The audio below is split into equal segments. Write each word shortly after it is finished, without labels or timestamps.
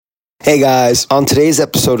Hey guys, on today's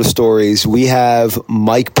episode of Stories, we have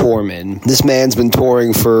Mike Poorman. This man's been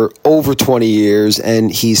touring for over 20 years,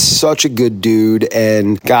 and he's such a good dude,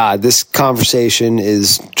 and God, this conversation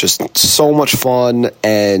is just so much fun,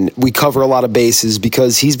 and we cover a lot of bases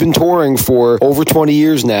because he's been touring for over 20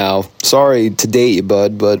 years now. Sorry to date you,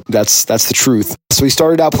 bud, but that's the truth. So he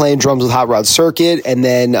started out playing drums with Hot Rod Circuit, and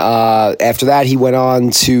then after that, he went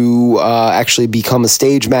on to actually become a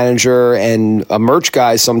stage manager and a merch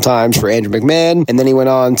guy sometimes for Andrew McMahon, and then he went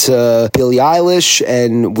on to Billie Eilish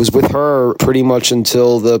and was with her pretty much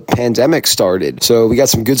until the pandemic started. So we got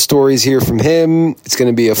some good stories here from him. It's going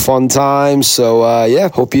to be a fun time. So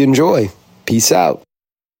hope you enjoy. Peace out.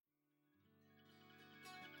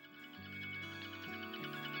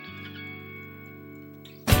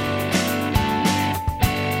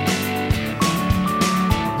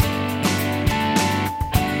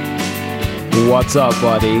 What's up,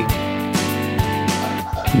 buddy?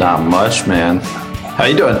 Not much, man. How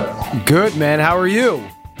you doing? Good, man. How are you?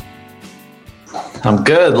 I'm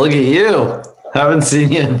good. Look at you. Haven't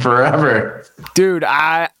seen you in forever. Dude,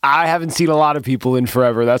 I haven't seen a lot of people in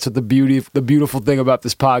forever. That's what the beautiful thing about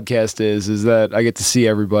this podcast is that I get to see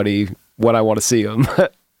everybody when I want to see them.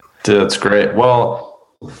 Dude, that's great. Well,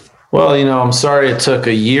 I'm sorry it took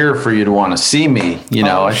a year for you to want to see me.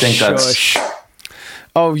 I think shush.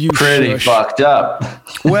 That's pretty fucked up.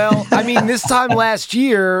 Well, I mean, this time last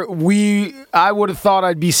year, I would have thought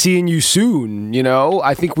I'd be seeing you soon,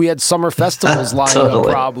 I think we had summer festivals lined up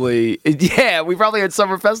probably. Yeah, we probably had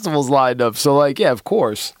summer festivals lined up. So, of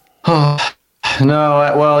course. No,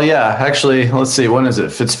 well, yeah, actually, let's see, when is it?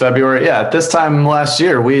 If it's February, yeah, at this time last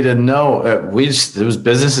year, we didn't know. It was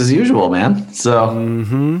business as usual, man.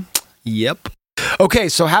 So. Yep. Okay,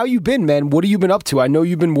 so how you been, man? What have you been up to? I know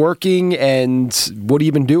you've been working, and what have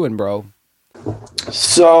you been doing, bro?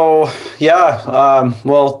 So,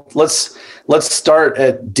 well, let's start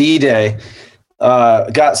at D-Day.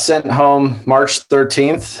 Got sent home March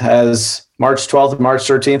 13th, as March 12th and March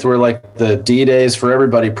 13th were like the D-Days for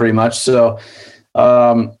everybody pretty much. So,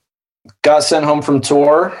 got sent home from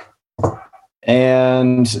tour,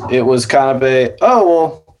 and it was kind of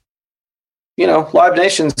Live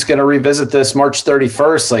Nation's going to revisit this March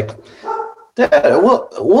 31st. Like, yeah,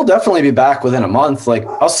 we'll definitely be back within a month. Like,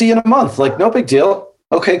 I'll see you in a month. Like, no big deal.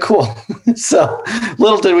 Okay, cool. So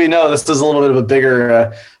little did we know this was a little bit of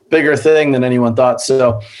a bigger thing than anyone thought.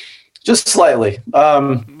 So just slightly.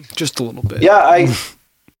 Just a little bit. Yeah,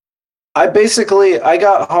 I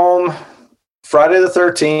got home Friday the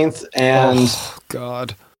 13th, and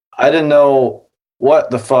God, I didn't know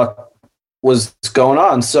what the fuck was going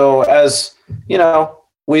on. So as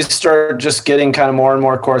we started just getting kind of more and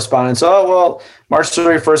more correspondence. Oh, well, March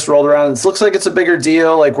 31st rolled around. It looks like it's a bigger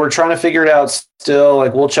deal. Like, we're trying to figure it out still.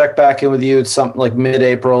 Like, we'll check back in with you at something like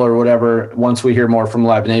mid-April or whatever, once we hear more from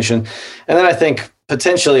Live Nation. And then I think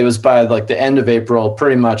potentially it was by like the end of April,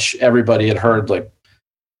 pretty much everybody had heard like,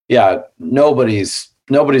 yeah, nobody's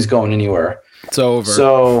going anywhere. It's over.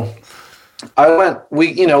 So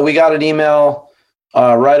we got an email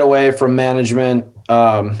right away from management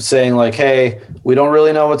saying like, hey, we don't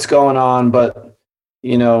really know what's going on, but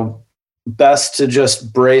best to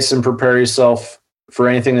just brace and prepare yourself for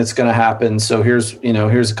anything that's going to happen. So here's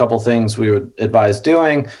a couple things we would advise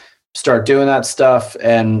doing. Start doing that stuff,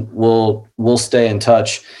 and we'll stay in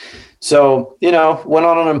touch. So went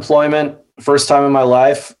on unemployment, first time in my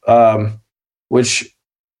life, which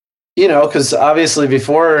because obviously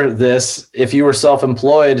before this, if you were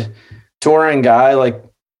self-employed touring guy, like,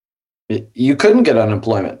 you couldn't get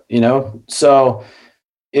unemployment, So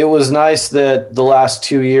it was nice that the last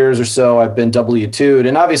 2 years or so I've been W-2'd.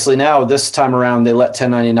 And obviously now this time around, they let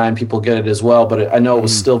 1099 people get it as well. But I know it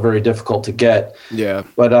was still very difficult to get. Yeah.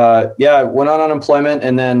 But I went on unemployment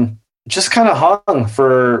and then just kind of hung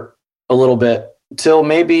for a little bit till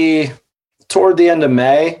maybe toward the end of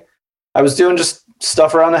May. I was doing just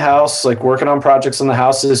stuff around the house, like working on projects in the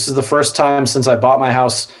house. This is the first time since I bought my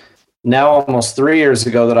house now almost 3 years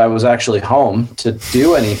ago that I was actually home to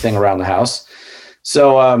do anything around the house.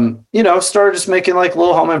 So, started just making like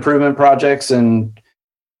little home improvement projects and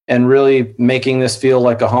really making this feel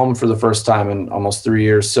like a home for the first time in almost 3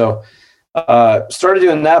 years. So, started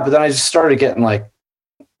doing that, but then I just started getting like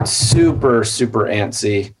super, super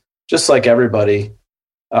antsy, just like everybody.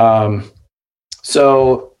 Friend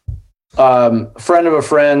of a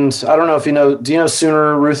friend, I don't know if do you know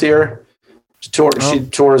Sooner Ruthier? She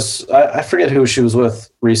tours, I forget who she was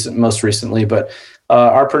with most recently, but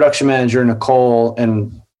our production manager, Nicole,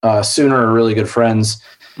 and Sooner are really good friends.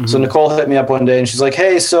 Mm-hmm. So Nicole hit me up one day and she's like,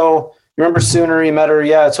 hey, so you remember Sooner? You met her?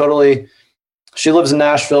 Yeah, totally. She lives in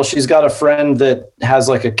Nashville. She's got a friend that has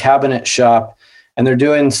like a cabinet shop, and they're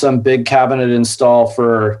doing some big cabinet install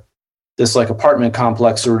for this like apartment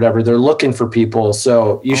complex or whatever. They're looking for people.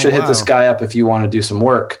 So you should hit this guy up if you want to do some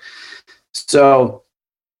work. So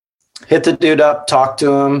hit the dude up, talk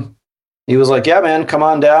to him. He was like, yeah, man, come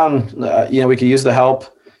on down. We could use the help.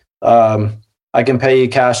 I can pay you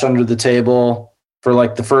cash under the table for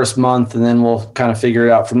like the first month, and then we'll kind of figure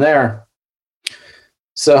it out from there.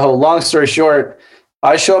 So long story short,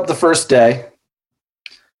 I show up the first day.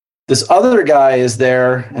 This other guy is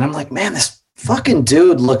there, and I'm like, man, this fucking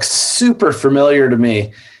dude looks super familiar to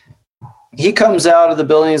me. He comes out of the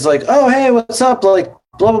building. He's like, oh, hey, what's up? Like,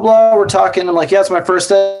 blah, blah, blah. We're talking. I'm like, yeah, it's my first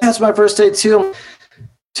day. Yeah, it's my first day too.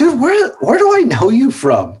 Dude, where do I know you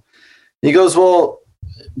from? He goes, well,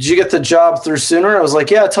 did you get the job through Sooner? I was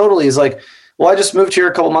like, yeah, totally. He's like, well, I just moved here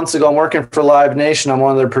a couple months ago. I'm working for Live Nation. I'm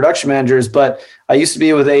one of their production managers, but I used to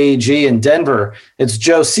be with AEG in Denver. It's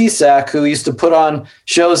Joe Cisak, who used to put on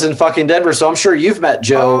shows in fucking Denver. So I'm sure you've met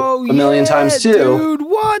Joe a million times too. Dude,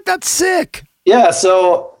 what? That's sick. Yeah.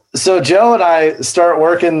 So Joe and I start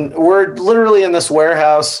working. We're literally in this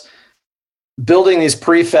warehouse building these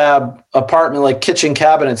prefab apartment, like kitchen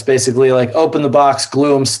cabinets, basically, like open the box,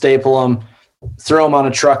 glue them, staple them, throw them on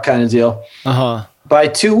a truck kind of deal. Uh-huh. By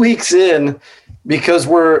 2 weeks in, because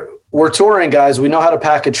we're touring guys, we know how to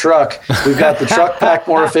pack a truck. We've got the truck packed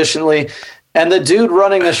more efficiently. And the dude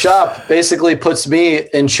running the shop basically puts me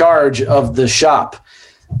in charge of the shop.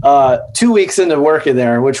 2 weeks into working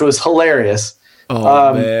there, which was hilarious.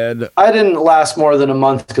 Oh, man. I didn't last more than a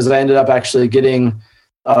month because I ended up actually getting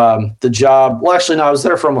the job. Well, actually, no, I was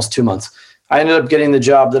there for almost 2 months. I ended up getting the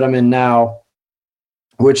job that I'm in now,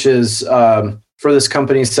 which is for this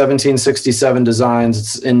company, 1767 Designs.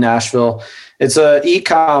 It's in Nashville. It's a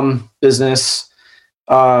e-com business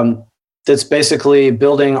that's basically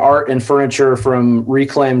building art and furniture from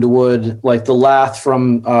reclaimed wood, like the lath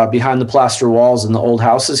from behind the plaster walls in the old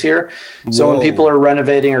houses here. Whoa. So when people are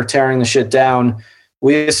renovating or tearing the shit down,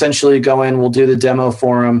 we essentially go in, we'll do the demo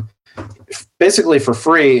for them, basically for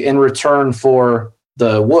free in return for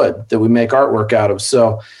the wood that we make artwork out of.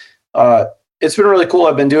 So it's been really cool.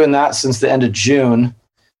 I've been doing that since the end of June.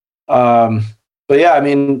 But yeah, I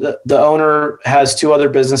mean, the owner has two other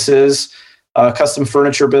businesses, a custom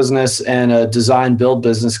furniture business and a design build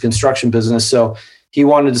business, construction business. So he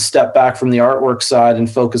wanted to step back from the artwork side and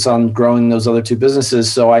focus on growing those other two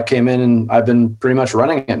businesses. So I came in and I've been pretty much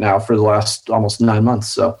running it now for the last almost 9 months.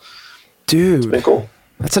 So dude, it's been cool.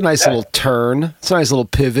 That's a nice little turn. It's a nice little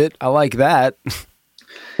pivot. I like that.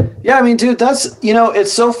 Yeah, I mean, dude, that's,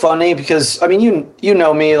 it's so funny because, I mean, you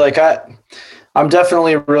know me, like I'm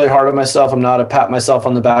definitely really hard on myself. I'm not a pat myself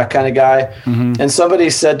on the back kind of guy. Mm-hmm. And somebody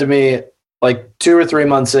said to me like 2 or 3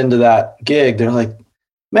 months into that gig, they're like,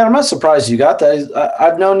 man, I'm not surprised you got that.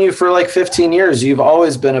 I've known you for like 15 years. You've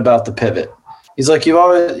always been about the pivot. He's like,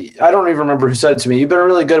 I don't even remember who said it to me. You've been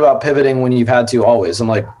really good about pivoting when you've had to always. I'm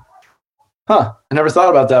like, I never thought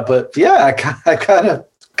about that, but yeah, I kind of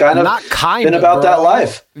not kind been of about bro. that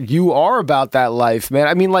life. You are about that life, man.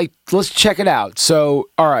 I mean, like, let's check it out. So,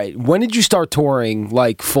 all right, when did you start touring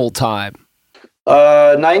like full time?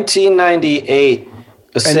 1998,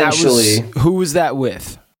 essentially. Who was that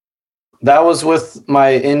with? That was with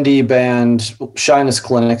my indie band, Shyness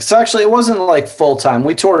Clinic. So actually, it wasn't like full time.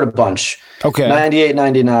 We toured a bunch. Okay. 98,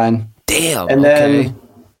 99. Damn. And then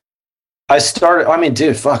I started, I mean,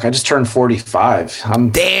 dude, fuck, I just turned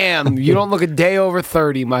 45. Damn, you don't look a day over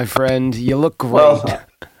 30, my friend. You look great. Well,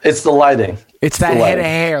 it's the lighting. It's that head of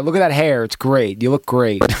hair. Look at that hair. It's great. You look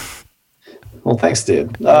great. Well, thanks,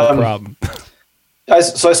 dude. No problem.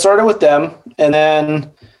 So I started with them, and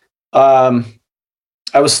then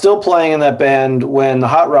I was still playing in that band when the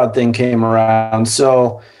Hot Rod thing came around.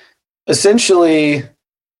 So essentially,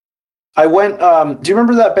 I went, do you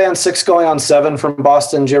remember that band 6 Going on 7 from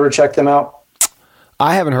Boston? Did you ever check them out?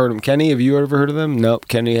 I haven't heard of them. Kenny, have you ever heard of them? Nope,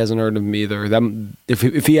 Kenny hasn't heard of them either. If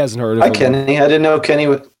he hasn't heard of them. Hi, Kenny. I didn't know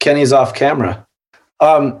Kenny's off camera.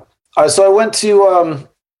 So I went to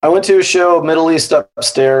a show, Middle East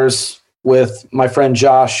Upstairs, with my friend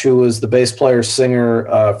Josh, who was the bass player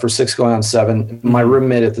singer for 6 Going on 7, my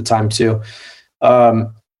roommate at the time too,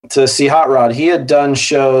 to see Hot Rod. He had done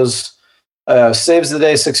shows, Saves the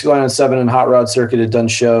Day, 6 Going on 7, and Hot Rod Circuit had done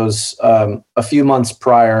shows a few months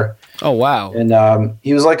prior. Oh, wow. And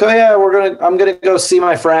he was like, oh yeah, I'm going to go see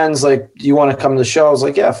my friends. Like, do you want to come to the show? I was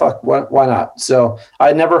like, yeah, fuck, why not? So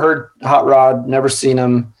I'd never heard Hot Rod, never seen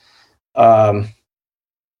him.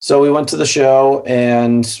 So we went to the show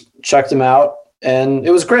and checked him out, and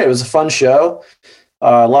it was great. It was a fun show,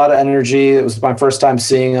 a lot of energy. It was my first time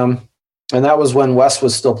seeing him, and that was when Wes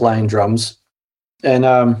was still playing drums. And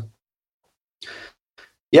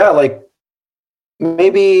yeah, like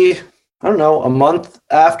maybe, I don't know, a month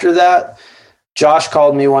after that, Josh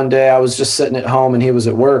called me one day. I was just sitting at home and he was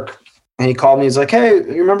at work. And he called me. He's like, "Hey,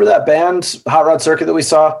 you remember that band, Hot Rod Circuit, that we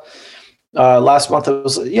saw last month?" I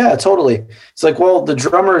was like, "Yeah, totally." It's like, "Well, the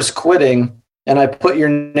drummer's quitting, and I put your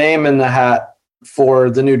name in the hat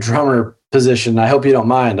for the new drummer position. I hope you don't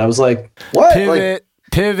mind." I was like, "What?"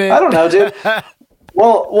 Pivot. I don't know, dude.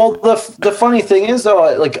 Well, the funny thing is,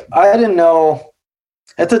 though, like, I didn't know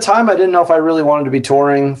at the time. I didn't know if I really wanted to be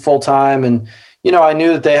touring full time, and I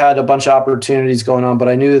knew that they had a bunch of opportunities going on, but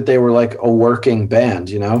I knew that they were like a working band,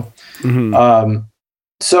 Mm-hmm.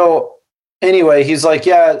 So anyway, he's like,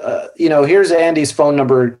 "Yeah, here's Andy's phone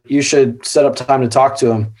number. You should set up time to talk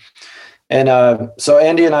to him." And so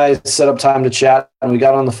Andy and I set up time to chat, and we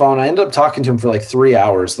got on the phone. I ended up talking to him for like 3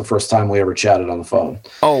 hours the first time we ever chatted on the phone.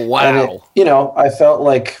 Oh, wow. And I felt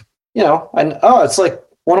like, it's like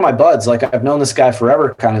one of my buds. Like, I've known this guy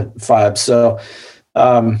forever kind of vibe. So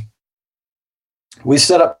we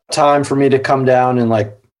set up time for me to come down and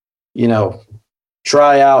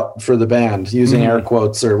try out for the band, using air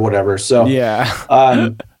quotes or whatever. So yeah.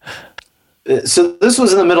 So this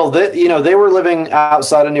was in the middle. They were living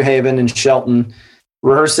outside of New Haven in Shelton,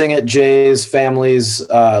 rehearsing at Jay's family's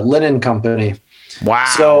linen company. Wow.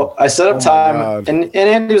 So I set up time, and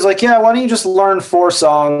Andy was like, "Yeah, why don't you just learn 4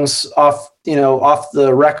 songs off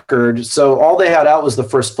the record?" So all they had out was the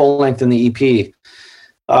first full length in the EP.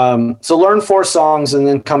 So learn 4 songs and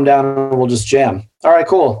then come down and we'll just jam. All right,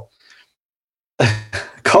 cool.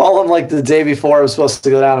 Call him like the day before I was supposed to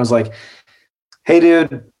go down. I was like, "Hey,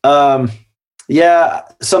 dude, yeah,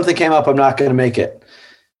 something came up. I'm not going to make it.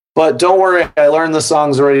 But don't worry, I learned the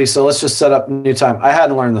songs already, so let's just set up a new time." I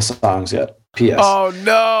hadn't learned the songs yet. P.S. Oh,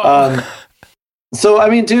 no. So, I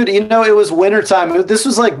mean, dude, it was wintertime. This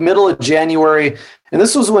was like middle of January, and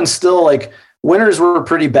this was when still, like, winters were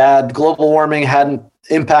pretty bad. Global warming hadn't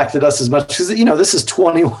impacted us as much because, this is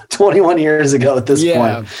 21 years ago at this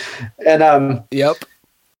point. And yep.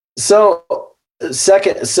 So set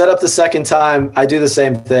up the second time, I do the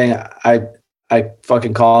same thing. I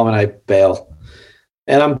fucking call him and I bail.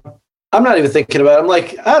 And I'm not even thinking about it. I'm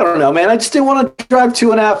like, I don't know, man. I just didn't want to drive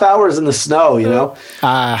 2.5 hours in the snow,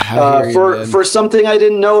 for something I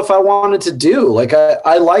didn't know if I wanted to do. Like,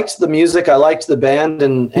 I liked the music, I liked the band,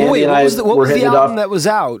 and Andy and I were hitting it off. What was the album that was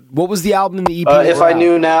out? What was the album in the EP? If I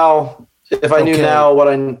knew now what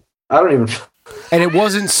I don't even. And it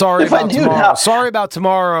wasn't Sorry About Tomorrow. Sorry About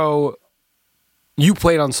Tomorrow. You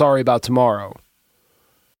played on Sorry About Tomorrow.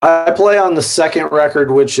 I play on the second record,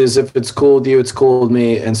 which is If It's Cool With You, It's Cool With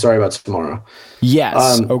Me, and Sorry About Tomorrow.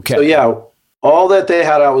 Yes. Okay. So yeah, all that they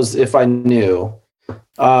had out was If I Knew.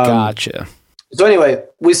 Gotcha. So anyway,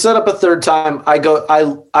 we set up a third time.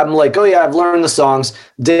 I'm like, "Oh yeah, I've learned the songs."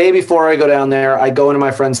 Day before I go down there, I go into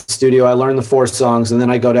my friend's studio. I learn the 4 songs, and then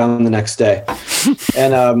I go down the next day.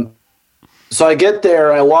 And so I get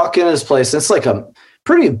there, I walk into this place. It's like a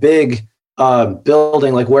pretty big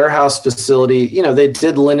building, like warehouse facility. They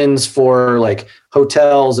did linens for like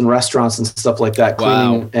hotels and restaurants and stuff like that,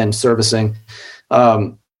 cleaning and servicing.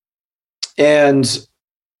 And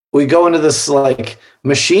we go into this like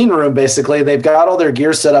machine room, basically. They've got all their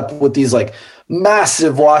gear set up with these like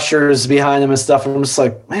massive washers behind them and stuff. And I'm just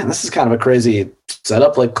like, man, this is kind of a crazy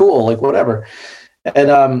setup. Like, cool, like whatever.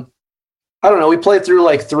 And I don't know. We played through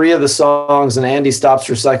like 3 of the songs, and Andy stops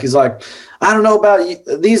for a sec. He's like, "I don't know about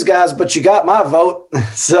these guys, but you got my vote."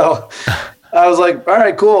 So I was like, "All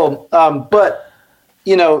right, cool." But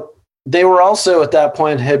they were also at that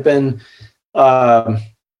point had been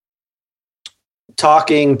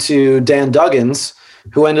talking to Dan Duggins,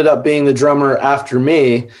 who ended up being the drummer after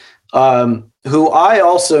me, who I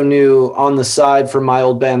also knew on the side from my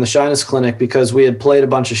old band, the Shyness Clinic, because we had played a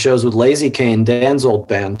bunch of shows with Lazy Cane, Dan's old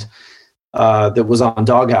band. That was on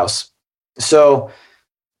Doghouse. So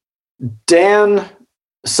Dan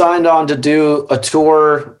signed on to do a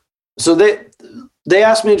tour. So they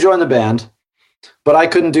asked me to join the band, but I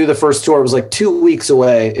couldn't do the first tour. It was like 2 weeks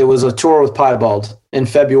away. It was a tour with Piebald in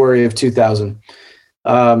February of 2000.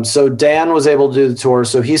 So Dan was able to do the tour,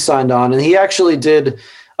 so he signed on, and he actually did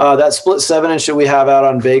that split 7-inch that we have out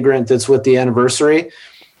on Vagrant that's with the Anniversary.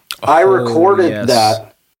 I recorded that.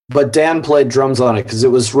 But Dan played drums on it because it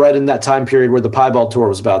was right in that time period where the Piebald tour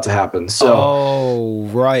was about to happen. So,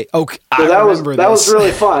 right. Okay. So that was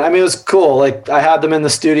really fun. I mean, it was cool. Like, I had them in the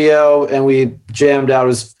studio and we jammed out.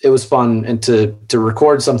 It was fun and to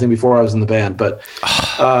record something before I was in the band. But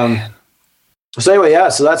so anyway, yeah.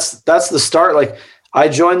 So that's the start. Like, I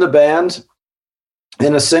joined the band,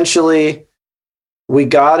 and essentially we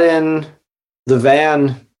got in the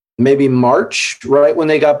van maybe March, right when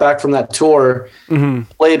they got back from that tour.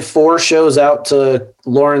 Played 4 shows out to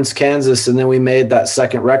Lawrence, Kansas, and then we made that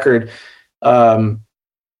second record. They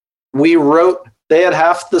had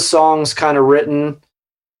half the songs kind of written.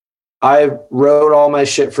 I wrote all my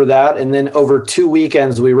shit for that. And then over 2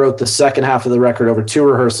 weekends, we wrote the second half of the record over 2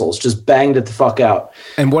 rehearsals, just banged it the fuck out.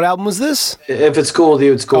 And what album was this? If It's Cool With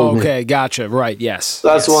You, It's Cool With Me. Okay, gotcha. Right, yes.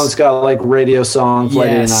 That's the one that's got like Radio Song, Flight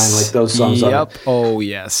 89, like those songs on it. Oh,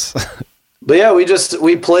 yes. But yeah,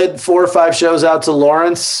 we played 4 or 5 shows out to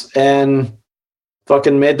Lawrence and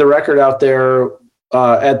fucking made the record out there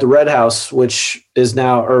at the Red House, which is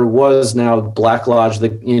now, or was now, Black Lodge. The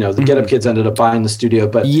Get Up Kids ended up buying the studio,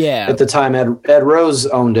 but at the time Ed Rose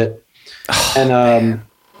owned it.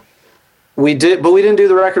 We didn't do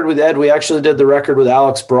the record with Ed. We actually did the record with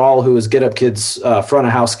Alex Brawl, who was Get Up Kids front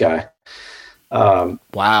of house guy. Wow.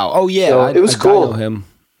 Oh yeah, so it was cool. I know him,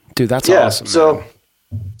 dude. That's awesome. So. Man.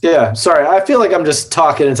 Yeah, sorry. I feel like I'm just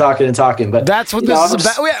talking, but that's what this is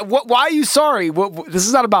about. Why are you sorry? This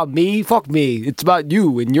is not about me. Fuck me. It's about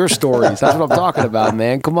you and your stories. That's what I'm talking about,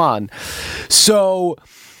 man. Come on. So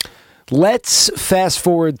let's fast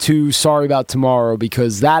forward to Sorry About Tomorrow,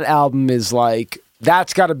 because that album is like,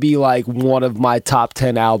 that's got to be like one of my top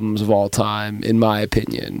 10 albums of all time, in my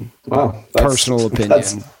opinion. Wow. Personal opinion.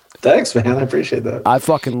 Thanks, man. I appreciate that. I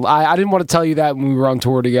didn't want to tell you that when we were on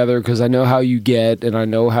tour together, because I know how you get, and I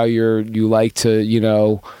know how you like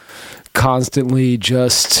to, constantly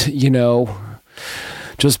just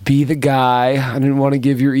be the guy. I didn't want to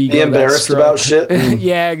give your ego. Be embarrassed about shit. And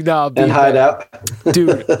hide out.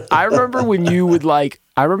 Dude, I remember when you would I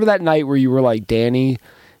remember that night where you were like, Danny,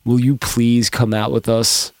 will you please come out with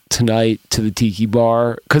us tonight to the Tiki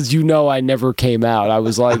Bar? Because I never came out. I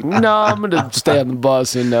was like, no, I'm gonna stay on the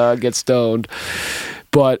bus and get stoned.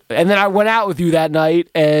 And then I went out with you that night,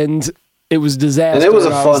 and it was disaster. And it was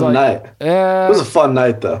a fun night. It was a fun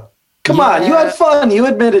night, though. Come on, you had fun. You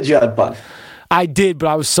admitted you had fun. I did, but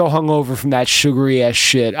I was so hungover from that sugary ass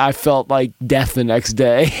shit. I felt like death the next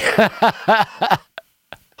day.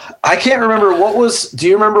 I can't remember do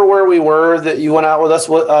you remember where we were that you went out with us?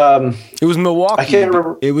 It was Milwaukee. I can't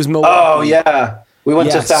remember. It was Milwaukee. Oh yeah. We went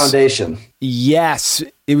to Foundation. Yes.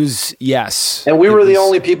 It was, yes. And we were the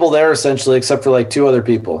only people there essentially, except for like 2 other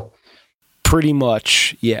people. Pretty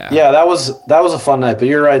much. Yeah. Yeah. That was a fun night, but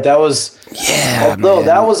you're right. That was,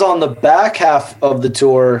 that was on the back half of the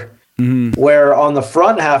tour, where on the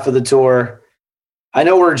front half of the tour, I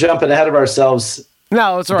know we're jumping ahead of ourselves.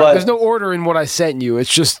 No, it's all right. There's no order in what I sent you.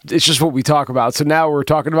 It's just what we talk about. So now we're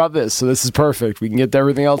talking about this. So this is perfect. We can get to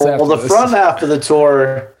everything else after this. Well, the front half of the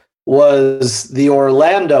tour was the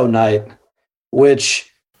Orlando night, which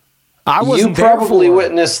you probably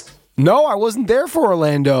witnessed. No, I wasn't there for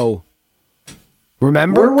Orlando.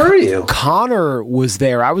 Remember? Where were you? Connor was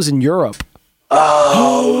there. I was in Europe.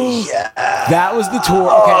 Oh, yeah. That was the tour.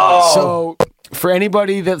 Okay, so for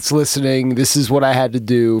anybody that's listening, this is what I had to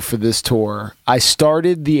do for this tour. I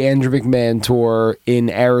started the Andrew McMahon tour in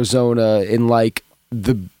Arizona in like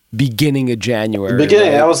the beginning of January.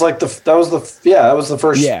 That was the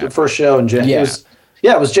first show in January.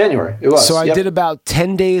 It was January. It was. So I did about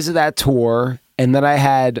 10 days of that tour, and then I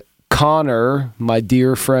had Connor, my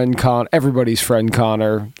dear friend Connor, everybody's friend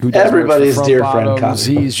Connor, everybody's dear friend Connor.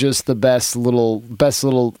 He's just the best little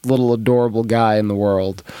adorable guy in the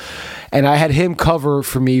world. And I had him cover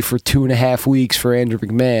for me for 2.5 weeks for Andrew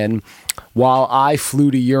McMahon, while I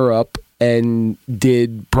flew to Europe and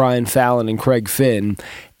did Brian Fallon and Craig Finn.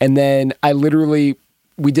 And then we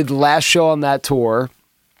did the last show on that tour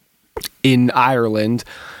in Ireland.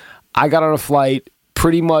 I got on a flight,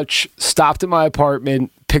 pretty much stopped at my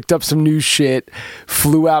apartment, picked up some new shit,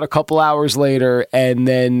 flew out a couple hours later, and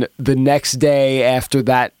then the next day after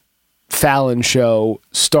that Fallon show,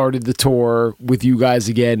 started the tour with you guys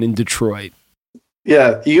again in Detroit.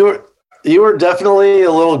 Yeah, you were definitely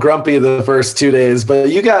a little grumpy the first 2 days, but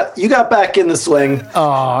you got back in the swing.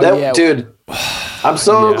 Oh, dude, I'm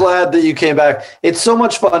so glad that you came back. It's so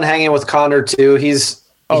much fun hanging with Connor too. He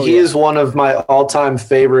is one of my all-time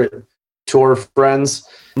favorite tour friends.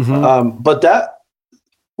 But I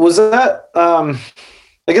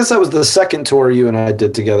guess that was the second tour you and I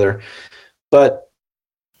did together. But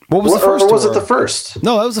what was the first? Or was it the first?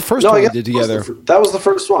 No, that was the first one we did together. That was the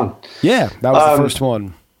first one. Yeah, that was the first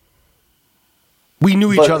one. We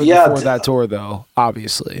knew each other before that tour, though,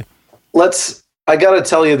 obviously. I got to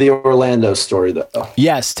tell you the Orlando story, though.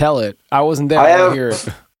 Yes, tell it. I wasn't there. I want to hear it.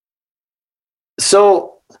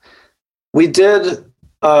 So we did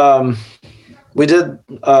not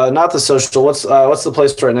the Social. What's the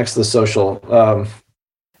place right next to the Social?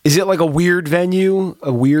 Is it like a weird venue?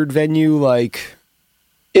 A weird venue like...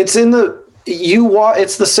 It's in the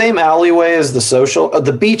it's the same alleyway as the Social,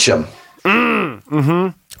 the Beecham.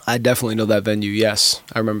 I definitely know that venue. Yes,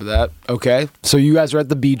 I remember that. Okay, so you guys are at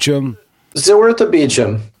the Beecham. So we're at the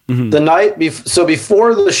Beecham. The night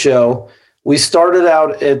before the show, we started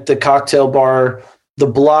out at the cocktail bar, the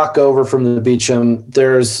block over from the Beecham.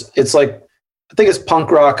 It's like, I think it's punk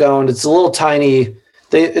rock owned. It's a little tiny.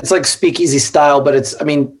 It's like speakeasy style, but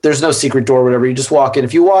there's no secret door or whatever. You just walk in.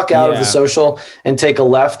 If you walk out of the Social and take a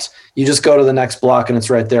left, you just go to the next block and it's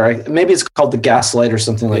right there. Maybe it's called the Gaslight or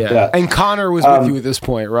something like that. And Connor was with you at this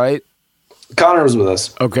point, right? Connor was with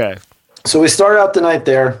us. Okay. So we start out the night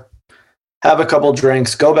there, have a couple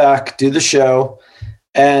drinks, go back, do the show.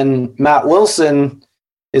 And Matt Wilson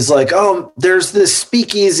is like, oh, there's this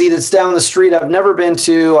speakeasy that's down the street I've never been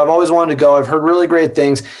to. I've always wanted to go. I've heard really great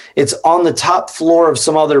things. It's on the top floor of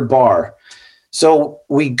some other bar. So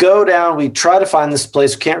we go down, we try to find this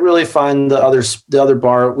place. We can't really find the other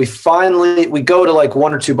bar. We go to like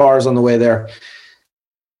one or two bars on the way there,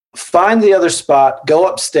 find the other spot, go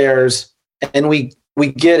upstairs, and we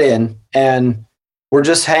get in and we're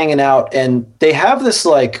just hanging out. And they have this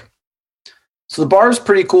so the bar is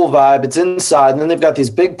pretty cool vibe. It's inside, and then they've got these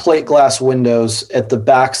big plate glass windows at the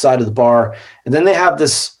back side of the bar. And then they have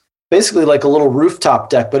this basically like a little rooftop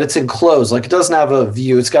deck, but it's enclosed. Like, it doesn't have a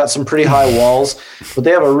view. It's got some pretty high walls, but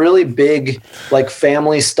they have a really big, like,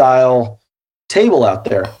 family style table out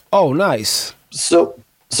there. Oh, nice. So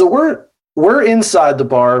we're inside the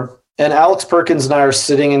bar, and Alex Perkins and I are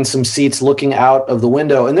sitting in some seats looking out of the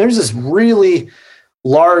window, and there's this really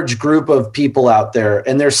large group of people out there,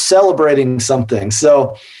 and they're celebrating something.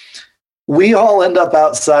 So we all end up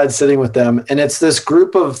outside sitting with them, and it's this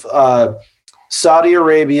group of Saudi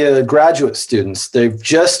Arabia graduate students. They've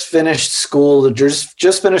just finished school, they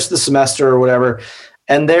just finished the semester or whatever,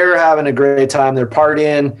 and they're having a great time. They're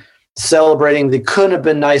partying, celebrating. They couldn't have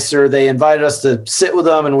been nicer. They invited us to sit with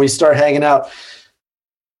them, and we start hanging out.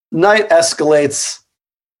 Night escalates.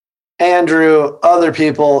 Andrew, other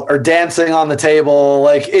people are dancing on the table.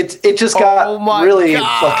 Like, it just got really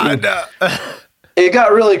fucking. It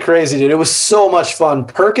got really crazy, dude. It was so much fun.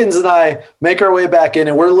 Perkins and I make our way back in,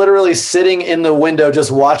 and we're literally sitting in the window just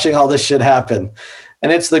watching all this shit happen.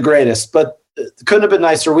 And it's the greatest, but it couldn't have been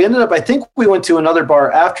nicer. We ended up, I think we went to another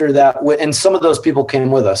bar after that, and some of those people came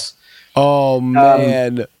with us. Oh,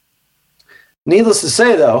 man. Needless to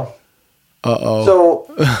say, though. So,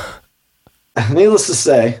 needless to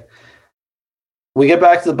say, we get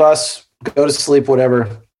back to the bus, go to sleep, whatever.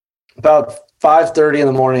 About 5:30 in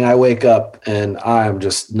the morning, I wake up and I'm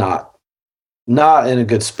just not in a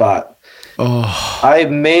good spot. Oh. I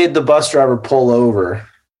made the bus driver pull over,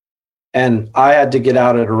 and I had to get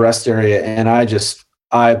out at a rest area, and I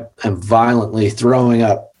am violently throwing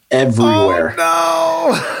up everywhere.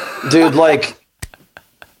 Oh, no. Dude, like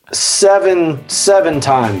seven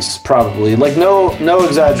times probably. Like, no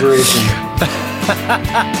exaggeration.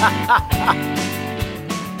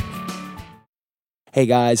 Hey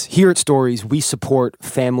guys, here at Stories, we support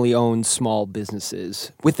family-owned small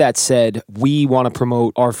businesses. With that said, we want to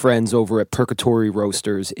promote our friends over at Purgatory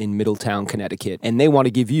Roasters in Middletown, Connecticut, and they want to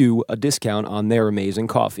give you a discount on their amazing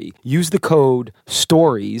coffee. Use the code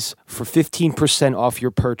STORIES for 15% off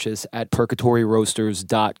your purchase at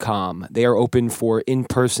purgatoryroasters.com. They are open for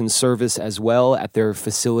in-person service as well at their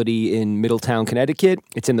facility in Middletown, Connecticut.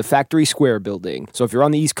 It's in the Factory Square building. So if you're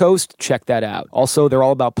on the East Coast, check that out. Also, they're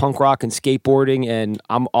all about punk rock and skateboarding, and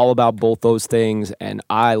I'm all about both those things, and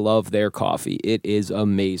I love their coffee. It is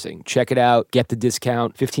amazing. Check it out. Get the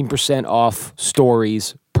discount. 15% off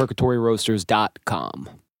Stories, purgatoryroasters.com.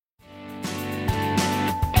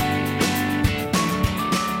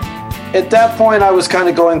 At that point, I was kind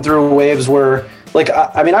of going through waves where, like,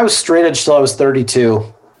 I was straight edge till I was 32.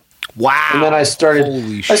 Wow. And then I started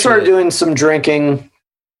doing some drinking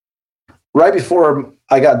right before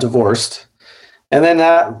I got divorced. And then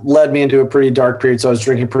that led me into a pretty dark period. So I was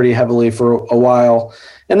drinking pretty heavily for a while.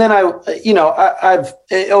 And then I've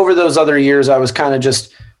over those other years, I was kind of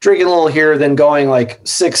just drinking a little here, then going like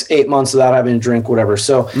 6-8 months without having to drink, whatever.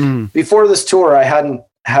 So before this tour, I hadn't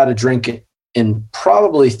had a drink in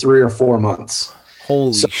probably 3 or 4 months.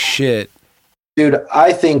 Holy shit. Dude,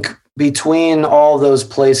 I think between all those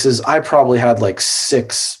places, I probably had like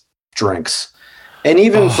 6 drinks. And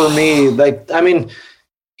even for me, like, I mean,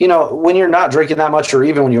 you know, when you're not drinking that much, or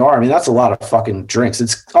even when you are, I mean, that's a lot of fucking drinks.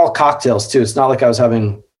 It's all cocktails too. It's not like I was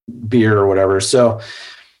having beer or whatever. So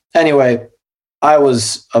anyway, I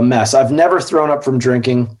was a mess. I've never thrown up from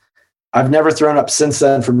drinking. I've never thrown up since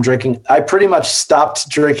then from drinking. I pretty much stopped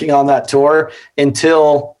drinking on that tour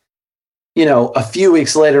until, you know, a few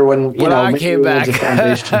weeks later when I came back.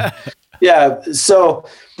 Yeah. So,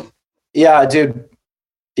 yeah, dude.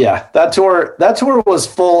 Yeah, that tour was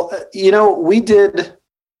full. You know,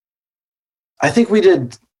 I think we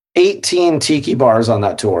did 18 tiki bars on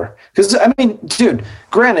that tour. Because, I mean, dude,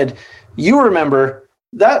 granted, you remember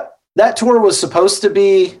that tour was supposed to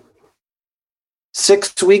be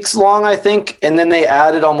 6 weeks long, I think, and then they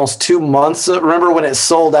added almost 2 months. Remember when it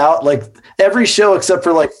sold out? Like every show except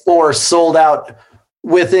for like 4 sold out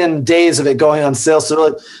within days of it going on sale. So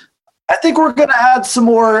like, I think we're gonna add some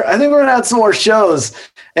more. I think we're gonna add some more shows.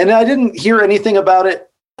 And I didn't hear anything about it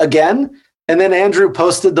again. And then Andrew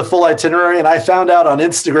posted the full itinerary, and I found out on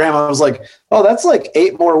Instagram. I was like, "Oh, that's like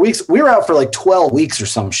 8 more weeks." We were out for like 12 weeks or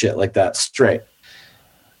some shit like that straight.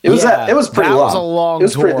 It was pretty long. That was a long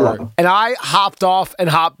tour. Pretty long. And I hopped off and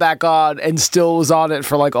hopped back on and still was on it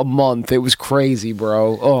for like a month. It was crazy,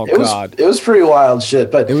 bro. Oh, God. It was pretty wild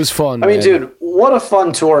shit, but it was fun. I mean, dude, what a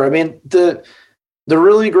fun tour. I mean, the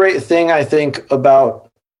really great thing I think about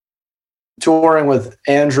touring with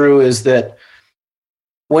Andrew is that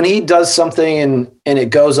when he does something and it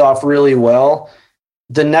goes off really well,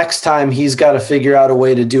 the next time he's got to figure out a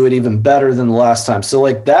way to do it even better than the last time. So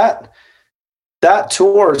like that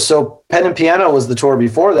tour, so Pen and Piano was the tour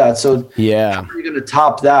before that. So yeah, how are you going to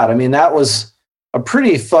top that? I mean, that was a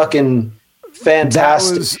pretty fucking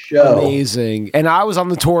fantastic show. Amazing. And I was on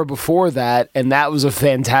the tour before that, and that was a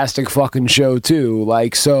fantastic fucking show too.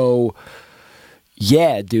 Like, so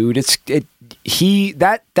yeah, dude,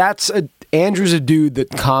 Andrew's a dude that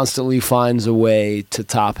constantly finds a way to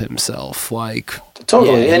top himself. Like,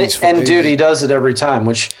 totally. Yeah, and dude, he does it every time,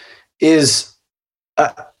 which is,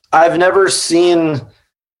 I've never seen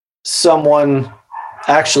someone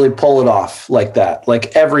actually pull it off like that,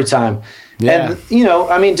 like every time. Yeah. And, you know,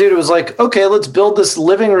 I mean, dude, it was like, okay, let's build this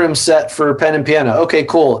living room set for Pen and Piano. Okay,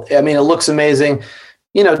 cool. I mean, it looks amazing.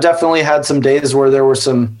 You know, definitely had some days where there were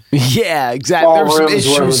some. Yeah, exactly. There were some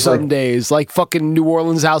issues some days, like fucking New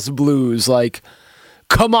Orleans House of Blues. Like,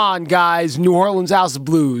 come on, guys, New Orleans House of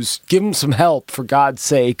Blues. Give them some help, for God's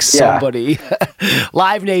sake, somebody. Yeah.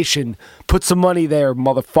 Live Nation, put some money there,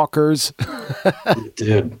 motherfuckers.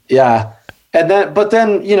 Dude, yeah. But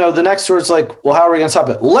then, you know, the next word's like, well, how are we going to stop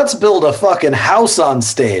it? Let's build a fucking house on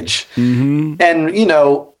stage. Mm-hmm. And, you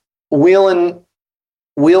know, wheeling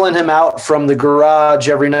him out from the garage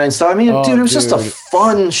every night and stuff. I mean, dude, it was just a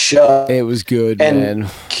fun show. It was good, and man.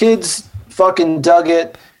 Kids fucking dug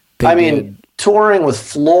it. I mean, touring with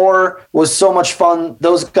Floor was so much fun.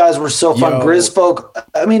 Those guys were so fun. Grizzfolk,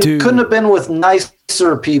 I mean, couldn't have been with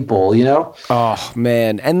nicer people, you know? Oh,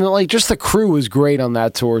 man. And, like, just the crew was great on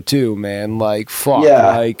that tour, too, man. Like, fuck.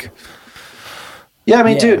 Yeah. Like, yeah, I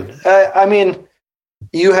mean, dude, I mean,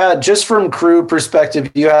 you had, just from crew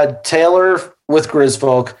perspective, you had Taylor with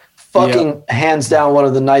Grizzfolk, fucking hands down one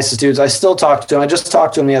of the nicest dudes. I still talk to him. I just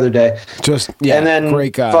talked to him the other day. And then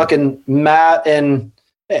great guy. Fucking Matt and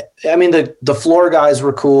I mean the Floor guys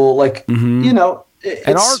were cool. Like you know,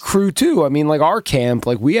 and our crew too. I mean, like our camp,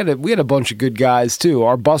 like we had a bunch of good guys too.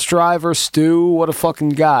 Our bus driver Stu, what a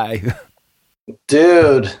fucking guy,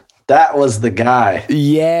 dude. That was the guy.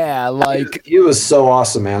 Yeah, like he was so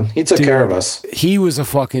awesome, man. He took care of us. He was a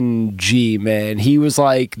fucking G, man. He was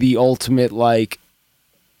like the ultimate, like,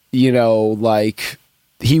 you know, like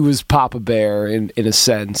he was Papa Bear in a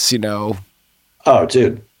sense, you know. Oh,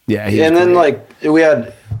 dude. Yeah, and then like we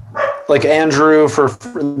had like Andrew for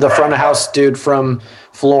the front of house dude from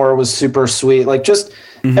Floor was super sweet. Like just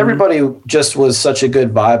everybody just was such a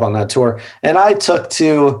good vibe on that tour. And I took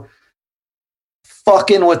to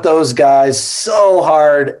fucking with those guys so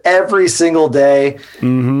hard every single day,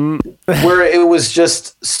 where it was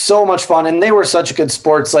just so much fun, and they were such good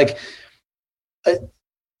sports. Like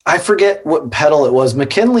I forget what pedal it was.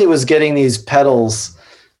 McKinley was getting these pedals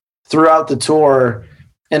throughout the tour,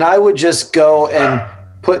 and I would just go and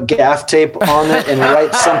put gaff tape on it and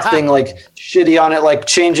write something like shitty on it, like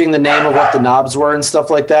changing the name of what the knobs were and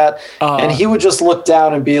stuff like that. And he would just look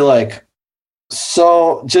down and be like,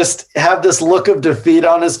 so just have this look of defeat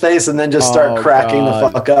on his face and then just start cracking the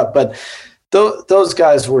fuck up. But those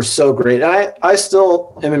guys were so great. And I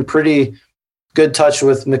still am in pretty good touch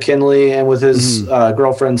with McKinley and with his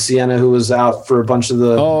girlfriend, Sienna, who was out for a bunch of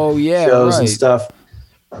the shows and stuff.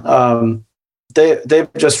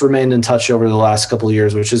 They've just remained in touch over the last couple of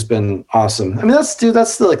years, which has been awesome. I mean, that's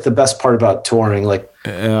the best part about touring, like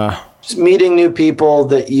just meeting new people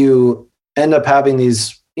that you end up having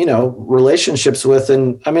these, you know, relationships with.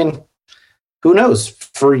 And I mean, who knows,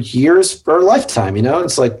 for years or a lifetime, you know,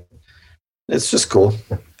 it's like, it's just cool.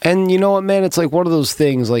 And you know what, man, it's like one of those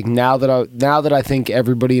things, like now that I think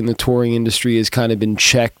everybody in the touring industry has kind of been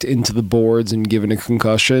checked into the boards and given a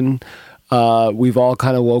concussion, we've all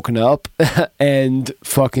kind of woken up and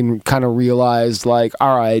fucking kind of realized, like,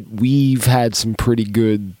 all right, we've had some pretty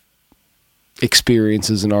good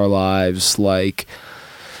experiences in our lives, like,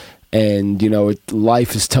 and, you know,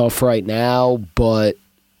 life is tough right now, but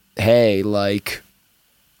hey, like,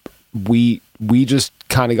 we just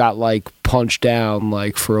kind of got, like, punched down,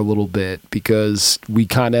 like, for a little bit, because we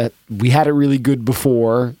had it really good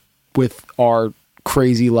before with our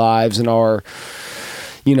crazy lives and our,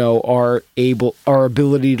 you know, our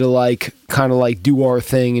ability to, like, kind of, like, do our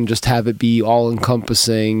thing and just have it be all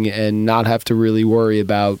encompassing and not have to really worry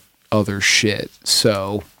about other shit.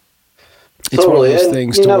 So it's one of those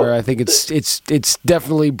things to where I think it's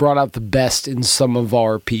definitely brought out the best in some of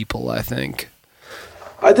our people, I think.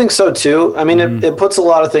 I think so too. I mean, it puts a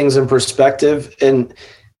lot of things in perspective, and,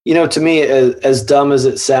 you know, to me, as dumb as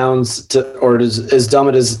it sounds or as dumb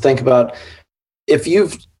it is to think about, if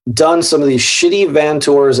you've done some of these shitty van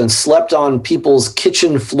tours and slept on people's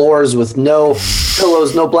kitchen floors with no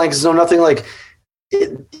pillows, no blankets, no nothing, like,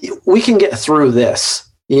 we can get through this,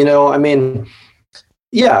 you know? I mean,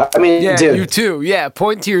 yeah, dude. You too. Yeah,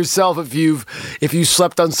 point to yourself if you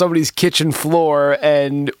slept on somebody's kitchen floor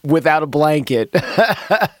and without a blanket.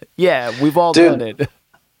 Yeah, we've all done it.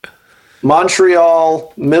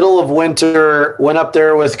 Montreal, middle of winter, went up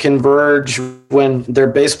there with Converge when their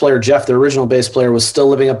bass player, Jeff, their original bass player, was still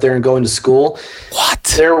living up there and going to school. What?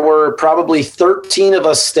 There were probably 13 of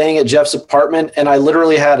us staying at Jeff's apartment, and I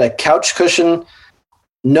literally had a couch cushion,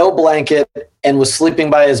 no blanket, and was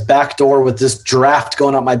sleeping by his back door with this draft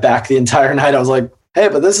going up my back the entire night. I was like, hey,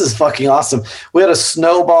 but this is fucking awesome. We had a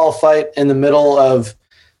snowball fight in the middle of,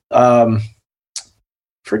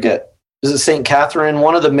 is it St. Catherine?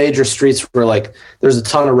 One of the major streets where, like, there's a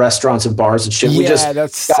ton of restaurants and bars and shit. Yeah, we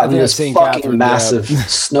just got in this St. fucking Catherine, massive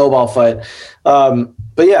snowball fight.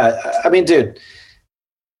 But yeah, I mean, dude,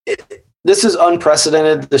 this is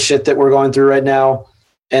unprecedented, the shit that we're going through right now.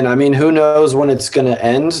 And I mean, who knows when it's going to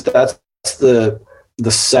end? That's the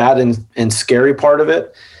sad and scary part of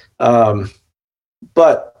it.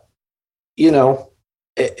 But, you know,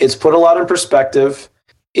 it's put a lot in perspective.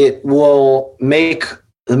 It will make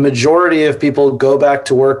the majority of people go back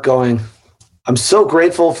to work going, I'm so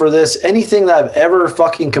grateful for this. Anything that I've ever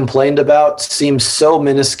fucking complained about seems so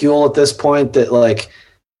minuscule at this point that, like,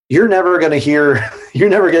 you're never going to hear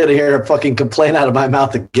a fucking complaint out of my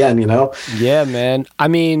mouth again, you know? Yeah, man. I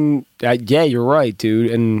mean, yeah, you're right,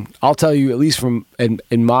 dude. And I'll tell you, at least from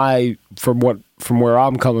where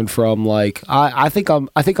I'm coming from, like, I think I'm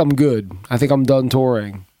good. I think I'm done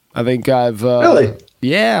touring. I think I've really?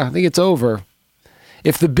 Yeah, I think it's over.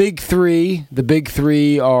 If the big three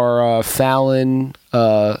are Fallon,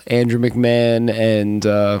 Andrew McMahon, and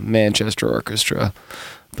Manchester Orchestra.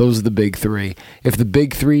 Those are the big three. If the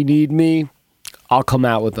big three need me, I'll come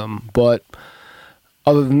out with them. But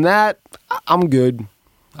other than that, I'm good.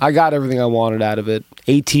 I got everything I wanted out of it.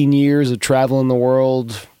 18 years of traveling the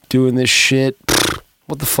world, doing this shit.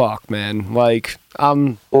 What the fuck, man? Like,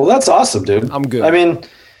 well, that's awesome, dude. I'm good. I mean,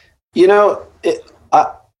 you know,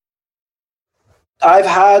 I've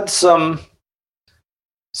had some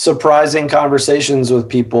surprising conversations with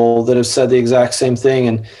people that have said the exact same thing,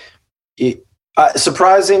 and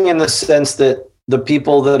surprising in the sense that the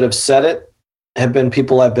people that have said it have been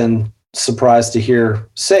people I've been surprised to hear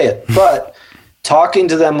say it. But talking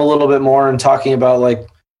to them a little bit more and talking about, like,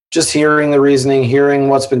 just hearing the reasoning, hearing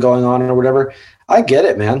what's been going on or whatever, I get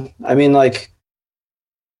it, man. I mean, like,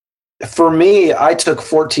 for me, I took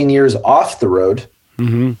 14 years off the road.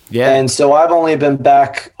 Mm-hmm. Yeah. And so I've only been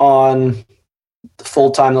back on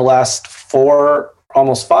full time the last 4,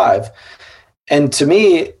 almost 5. And to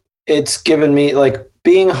me, it's given me, like,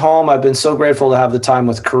 being home. I've been so grateful to have the time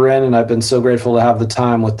with Corinne, and I've been so grateful to have the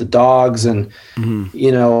time with the dogs and,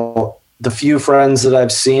 you know, the few friends that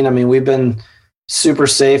I've seen. I mean, we've been super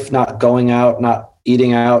safe, not going out, not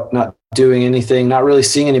eating out, not doing anything, not really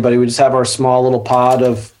seeing anybody. We just have our small little pod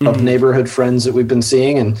of neighborhood friends that we've been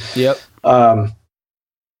seeing. And,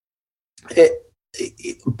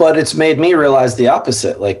 but it's made me realize the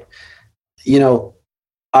opposite. Like, you know,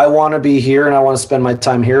 I want to be here and I want to spend my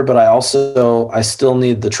time here, but I still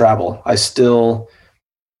need the travel. I still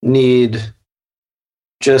need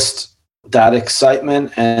just that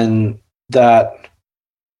excitement and that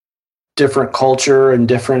different culture and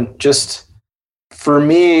different, just for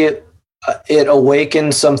me, it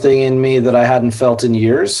awakened something in me that I hadn't felt in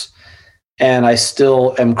years, and I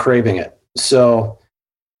still am craving it. So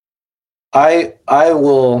I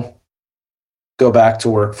will go back to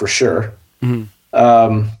work for sure.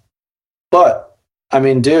 But I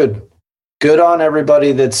mean, dude, good on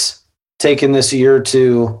everybody that's taken this year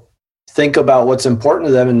to think about what's important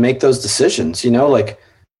to them and make those decisions, like,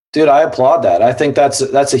 dude, I applaud that. I think that's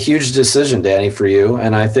a huge decision, Danny, for you.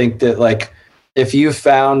 And I think that, like, if you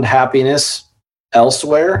found happiness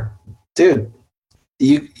elsewhere, dude,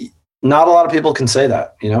 not a lot of people can say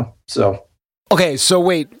that, so. Okay. So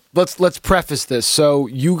wait, let's preface this. So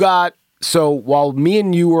while me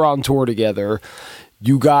and you were on tour together,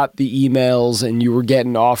 you got the emails and you were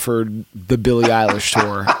getting offered the Billie Eilish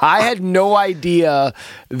tour. I had no idea.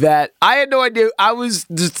 I was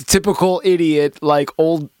just a typical idiot, like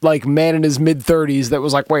man in his mid 30s that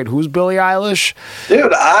was like, wait, who's Billie Eilish?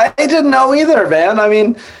 Dude, I didn't know either, man. I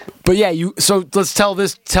mean, but yeah, so let's tell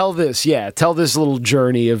this little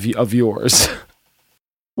journey of yours.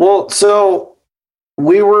 Well, so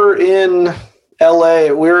we were in LA.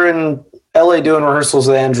 We were in LA doing rehearsals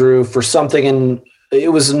with Andrew for something it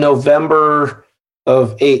was November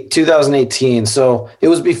of 2018. So it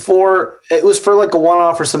was for like a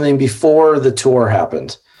one-off or something before the tour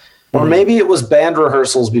happened. Or maybe it was band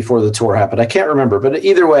rehearsals before the tour happened. I can't remember, but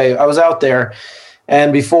either way, I was out there.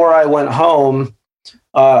 And before I went home,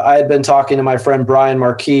 I had been talking to my friend Brian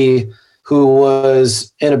Marquis, who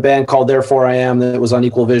was in a band called Therefore I Am that was on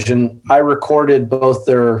Equal Vision. I recorded both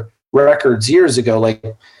their records years ago,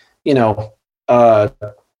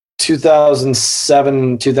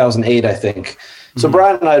 2007, 2008, I think. So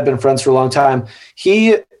Brian and I had been friends for a long time.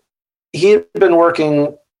 He had been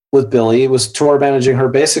working with Billie, was tour managing her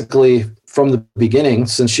basically from the beginning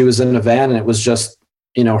since she was in a van, and it was just,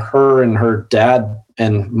 her and her dad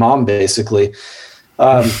and mom basically.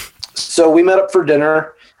 So we met up for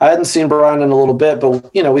dinner. I hadn't seen Brian in a little bit,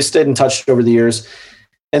 but we stayed in touch over the years.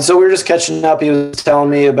 And so we were just catching up. He was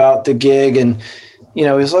telling me about the gig, and he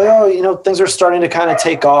was like, oh, things are starting to kind of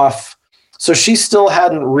take off. So she still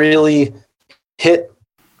hadn't really hit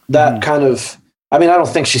that kind of, I don't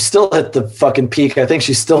think she still hit the fucking peak. I think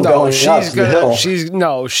she's still going up the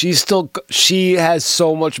hill. She has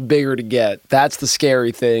so much bigger to get. That's the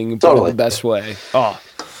scary thing, but in the best way. Oh.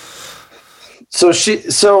 So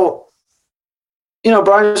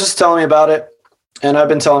Brian was just telling me about it. And I've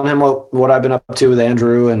been telling him what I've been up to with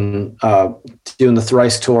Andrew and doing the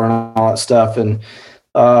Thrice tour and all that stuff. And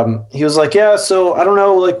he was like, yeah, so I don't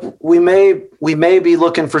know, like we may be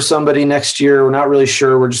looking for somebody next year. We're not really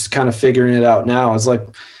sure. We're just kind of figuring it out now. I was like,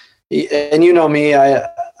 and me,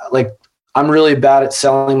 I'm really bad at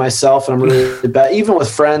selling myself, and I'm really bad, even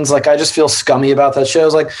with friends. Like, I just feel scummy about that shit. I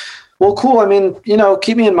was like, well, cool.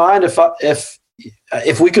 Keep me in mind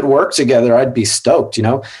if we could work together, I'd be stoked,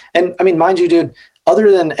 And mind you, dude,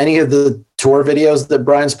 other than any of the tour videos that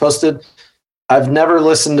Brian's posted, I've never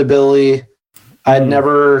listened to Billie. I'd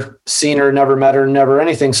never seen her, never met her, never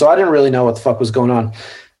anything. So I didn't really know what the fuck was going on.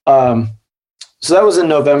 So that was in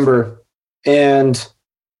November, and,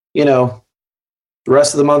 the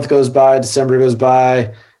rest of the month goes by, December goes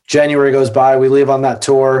by, January goes by. We leave on that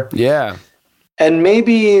tour. Yeah. And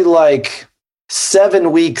maybe like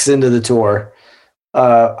 7 weeks into the tour,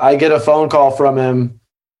 I get a phone call from him,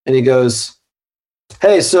 and he goes,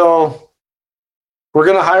 hey, so we're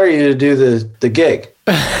going to hire you to do the gig.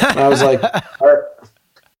 And I was like,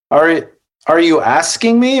 are you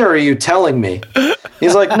asking me, or are you telling me?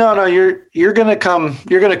 He's like, no, you're going to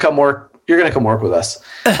come work with us.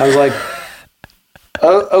 I was like,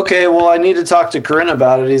 oh, okay, well, I need to talk to Corinne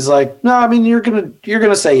about it. He's like, no, you're going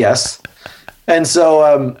to say yes. And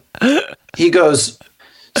so, he goes,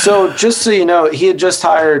 so just so you know, he had just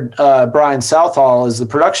hired Brian Southall as the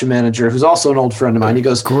production manager, who's also an old friend of mine. He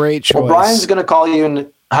goes, great choice. Well, Brian's going to call you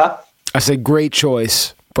and, huh? I said, great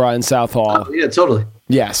choice, Brian Southall. Oh, yeah, totally.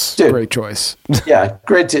 Yes, dude. Great choice. Yeah,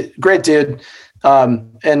 great dude.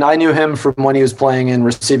 And I knew him from when he was playing in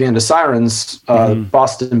Receiving Into Sirens,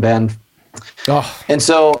 Boston band. Oh. And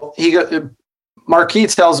so Marquis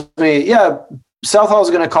tells me, yeah, Southall's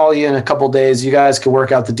going to call you in a couple days. You guys can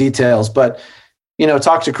work out the details, but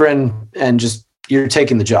talk to Corinne and just, you're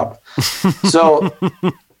taking the job. So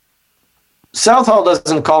Southall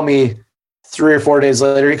doesn't call me 3 or 4 days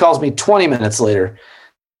later. He calls me 20 minutes later.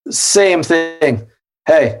 Same thing.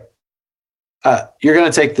 Hey, you're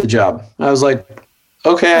going to take the job. And I was like,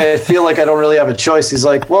 okay, I feel like I don't really have a choice. He's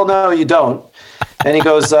like, well, no, you don't. And he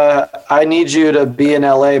goes, I need you to be in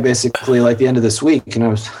LA basically like the end of this week. And I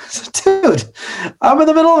was like, dude, I'm in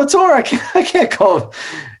the middle of a tour. I can't go.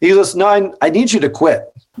 He goes, no, I need you to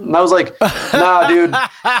quit. And I was like, nah, dude.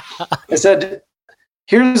 I said,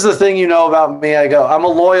 here's the thing about me. I go, I'm a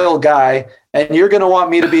loyal guy, and you're going to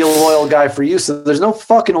want me to be a loyal guy for you. So there's no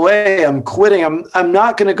fucking way I'm quitting. I'm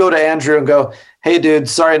not going to go to Andrew and go, hey, dude,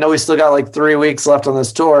 sorry, I know we still got like 3 weeks left on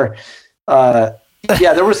this tour.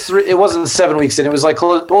 Yeah, there was three. It wasn't 7 weeks in. It was like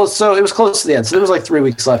so it was close to the end. So there was like 3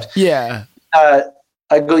 weeks left. Yeah.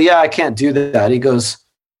 I go, yeah, I can't do that. He goes,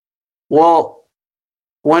 well,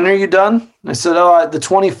 when are you done? I said, the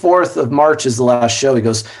 24th of March is the last show. He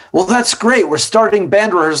goes, well, that's great. We're starting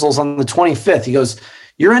band rehearsals on the 25th. He goes,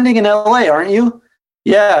 you're ending in LA, aren't you?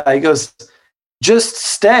 Yeah. He goes, just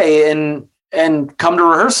stay and come to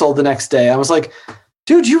rehearsal the next day. I was like,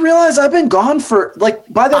 dude, you realize I've been gone for like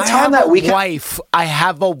by the time that weekend. I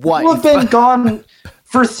have a wife. I've been gone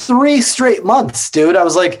for 3 straight months, dude. I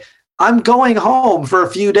was like, I'm going home for a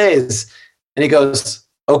few days. And he goes,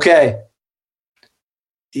 okay,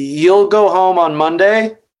 you'll go home on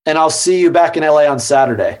Monday and I'll see you back in LA on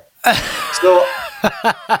Saturday. So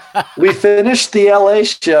we finished the LA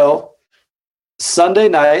show Sunday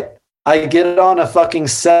night. I get on a fucking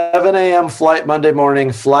 7 a.m. flight Monday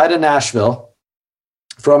morning, fly to Nashville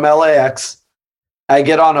from LAX. I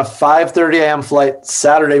get on a 5:30 a.m. flight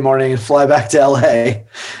Saturday morning and fly back to LA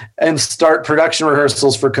and start production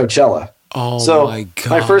rehearsals for Coachella. Oh, so my God.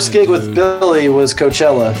 My first gig with Billy was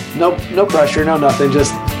Coachella. No pressure, no nothing.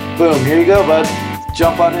 Just boom, here you go, bud.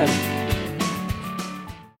 Jump on in.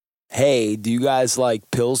 Hey, do you guys like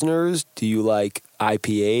Pilsners? Do you like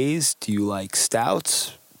IPAs? Do you like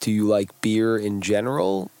stouts? Do you like beer in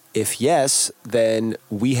general? If yes, then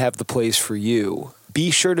we have the place for you. Be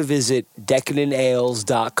sure to visit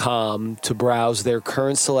decadentales.com to browse their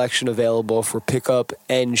current selection available for pickup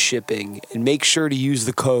and shipping. And make sure to use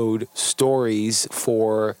the code STORIES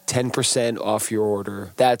for 10% off your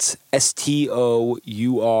order. That's STOURIES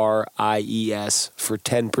for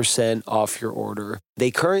 10% off your order.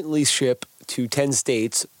 They currently ship to 10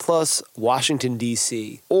 states plus Washington,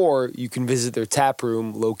 D.C. Or you can visit their tap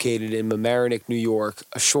room located in Mamaroneck, New York,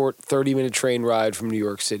 a short 30-minute train ride from New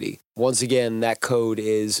York City. Once again, that code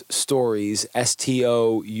is STORIES,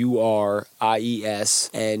 STOURIES,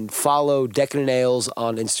 and follow Decadent Ales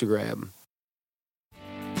on Instagram.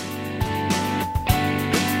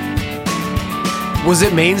 Was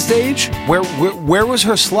it main stage? Where was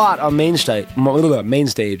her slot on main stage?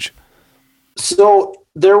 So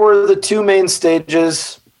there were the 2 main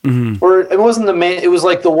stages, or it wasn't the main. It was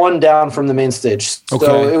like the one down from the main stage. So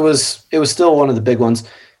Okay. it was still one of the big ones.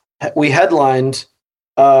 We headlined,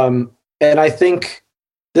 and I think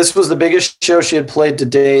this was the biggest show she had played to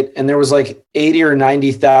date, and there was like 80 or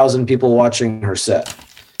 90,000 people watching her set.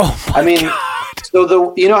 Oh my God.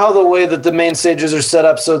 So you know how the way that the main stages are set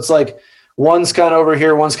up, so it's like one's kind of over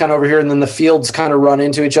here, one's kind of over here, and then the fields kind of run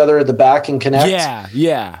into each other at the back and connect.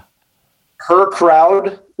 Yeah. Her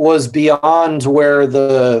crowd was beyond where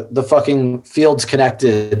the fucking fields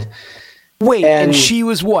connected. Wait, and she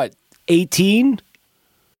was what, 18?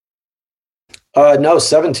 No,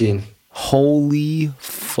 17. Holy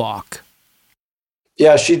fuck.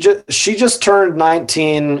 Yeah, she just turned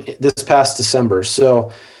 19 this past December.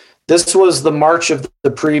 So this was the March of the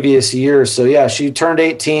previous year. So yeah, she turned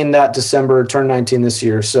 18 that December, turned 19 this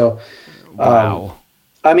year. So wow.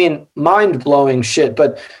 I mean, mind-blowing shit,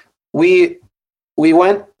 but we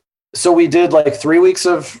went, so we did like 3 weeks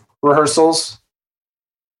of rehearsals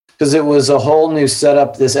because it was a whole new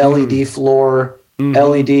setup, this LED floor,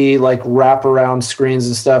 LED like wraparound screens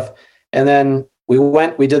and stuff. And then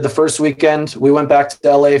we did the first weekend. We went back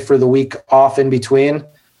to LA for the week off in between,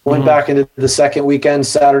 went back into the second weekend,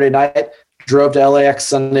 Saturday night, drove to LAX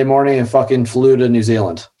Sunday morning and fucking flew to New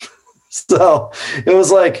Zealand. So it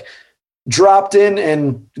was like dropped in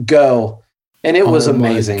and go. And it was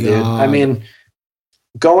amazing, dude. I mean,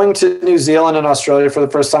 going to New Zealand and Australia for the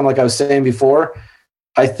first time, like I was saying before,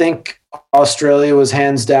 I think Australia was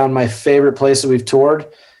hands down my favorite place that we've toured.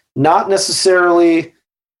 Not necessarily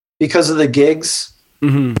because of the gigs,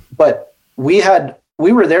 but we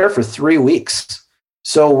were there for 3 weeks.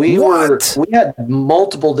 So we had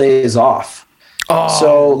multiple days off. Oh,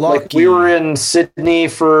 so lucky. like we were in Sydney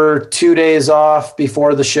for 2 days off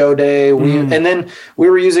before the show day. And then we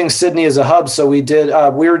were using Sydney as a hub. So we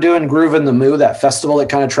were doing Groove in the Moo, that festival that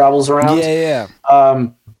kind of travels around. Yeah.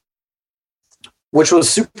 Which was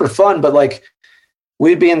super fun, but like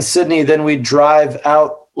we'd be in Sydney, then we'd drive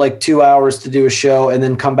out like 2 hours to do a show and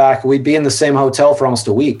then come back. We'd be in the same hotel for almost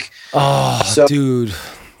a week. Oh, so, dude,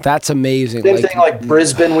 that's amazing. Same thing like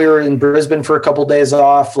Brisbane. We were in Brisbane for a couple days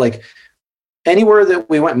off. Like anywhere that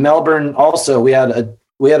we went, Melbourne also, we had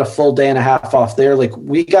a full day and a half off there. Like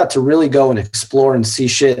we got to really go and explore and see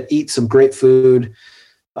shit, eat some great food.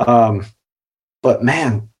 But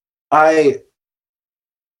man, I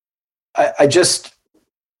just,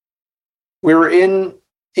 we were in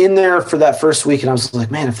there for that first week and I was like,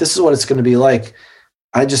 man, if this is what it's going to be like,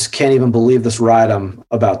 I just can't even believe this ride I'm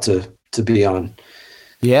about to be on.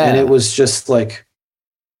 Yeah. And it was just like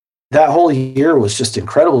that whole year was just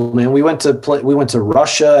incredible, man. We went to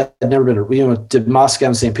Russia. I'd never been. We did Moscow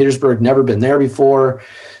and St. Petersburg. Never been there before,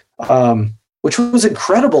 which was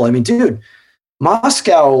incredible. I mean, dude,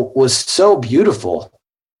 Moscow was so beautiful.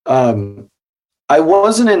 I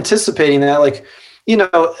wasn't anticipating that. Like, you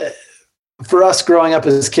know, for us growing up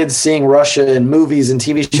as kids, seeing Russia in movies and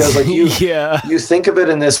TV shows, like you think of it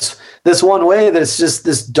in this one way that it's just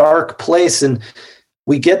this dark place, and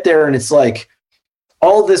we get there and it's like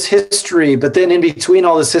all this history, but then in between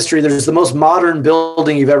all this history, there's the most modern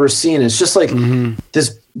building you've ever seen. It's just like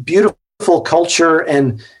this beautiful culture,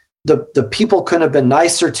 and the people couldn't have been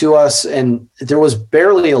nicer to us. And there was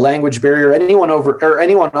barely a language barrier.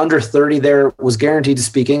 Anyone under 30 there was guaranteed to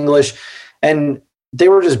speak English, and they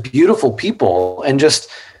were just beautiful people, and just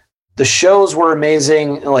the shows were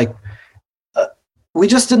amazing. Like we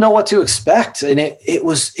just didn't know what to expect, and it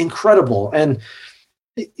was incredible. And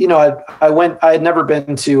you know, I had never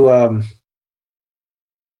been to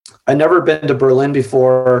Berlin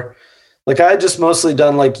before. Like I had just mostly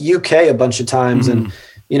done like UK a bunch of times, and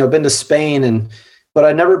you know, been to Spain, but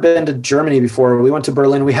I'd never been to Germany before. We went to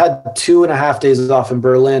Berlin. We had 2.5 days off in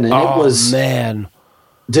Berlin, and it was, man,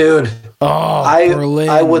 dude. Berlin.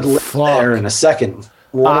 I would live there in a second.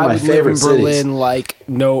 One of my favorite cities.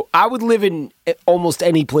 Berlin, I would live in almost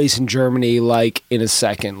any place in Germany, like in a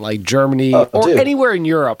second, like Germany or anywhere in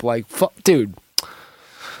Europe. Like, dude,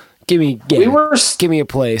 give me a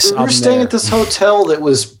place. We were staying at this hotel that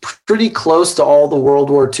was pretty close to all the World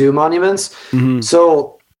War II monuments.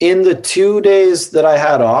 So in the 2 days that I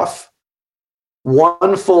had off,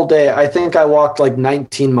 one full day, I think I walked like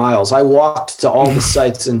 19 miles. I walked to all the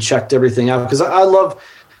sites and checked everything out because I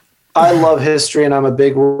love history, and I'm a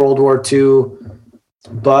big World War II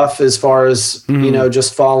buff as far as, you know,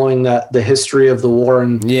 just following the history of the war,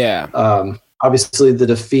 and obviously the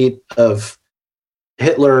defeat of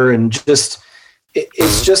Hitler, and just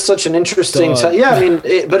it's just such an interesting time. Yeah, I mean,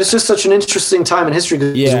 but it's just such an interesting time in history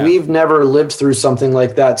because we've never lived through something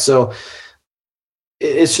like that. So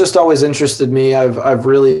it's just always interested me. I've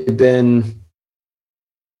really been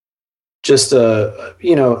just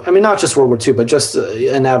you know, I mean, not just World War II, but just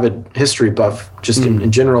an avid history buff just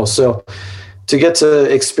in general. So to get to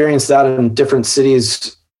experience that in different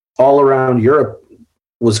cities all around Europe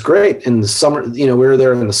was great. In the summer, you know, we were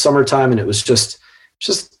there in the summertime, and it was just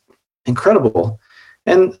incredible.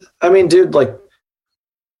 And I mean, dude, like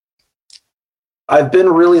I've been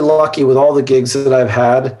really lucky with all the gigs that I've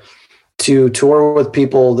had to tour with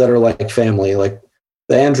people that are like family. Like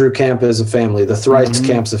the Andrew camp is a family. The Thrice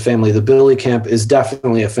camp's a family. The Billy camp is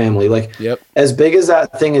definitely a family. Like as big as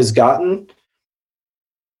that thing has gotten,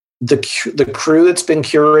 the crew that's been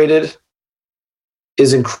curated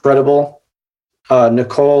is incredible.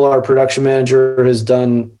 Nicole, our production manager, has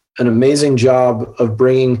done an amazing job of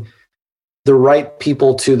bringing the right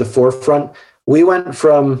people to the forefront. We went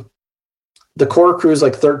from the core crew's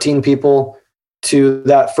like 13 people to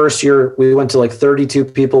that first year, we went to like 32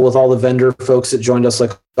 people with all the vendor folks that joined us, like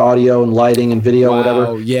audio and lighting and video,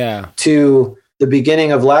 whatever. Yeah. To the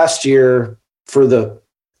beginning of last year, for the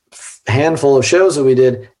handful of shows that we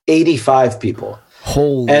did, 85 people.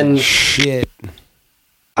 Holy shit.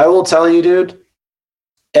 I will tell you, dude,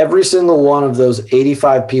 every single one of those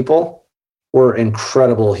 85 people were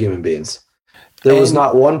incredible human beings. There was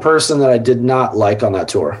not one person that I did not like on that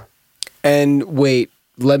tour. And wait,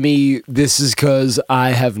 this is because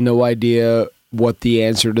I have no idea what the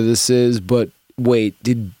answer to this is, but wait,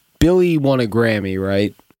 did Billy won a Grammy,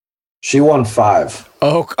 right? She won 5.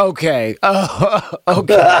 Oh, okay. Okay.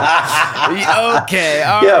 Okay.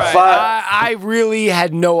 All right. 5. I really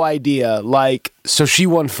had no idea. Like, so she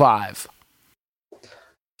won 5.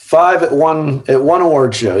 5 at one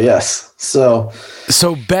award show, yes. So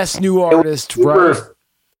best new artist, right?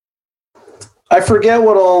 I forget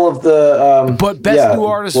what all of the but best new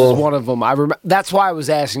artist was one of them. I remember. That's why I was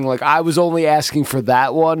asking. Like, I was only asking for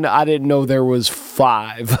that one. I didn't know there was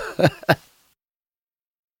 5.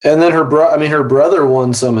 And then her brother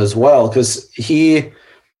won some as well, because he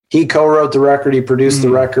co-wrote the record, he produced the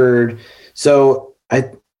record. So I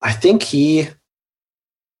think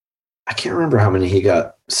I can't remember how many he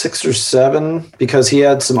got, 6 or 7, because he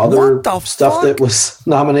had some other stuff that was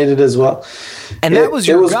nominated as well. And that was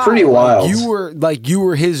your guy. Pretty wild. You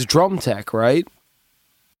were his drum tech, right?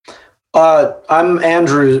 I'm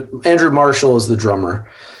Andrew Marshall is the drummer.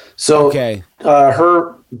 So okay.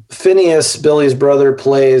 Her Phineas, Billy's brother,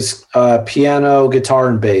 plays piano, guitar,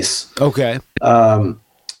 and bass. Okay. And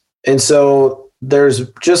so there's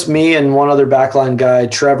just me and one other backline guy,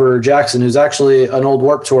 Trevor Jackson, who's actually an old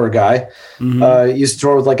Warped Tour guy. Used to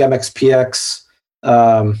tour with like MXPX.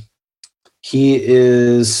 He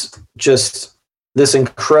is just this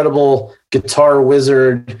incredible guitar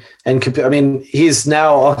wizard, and he's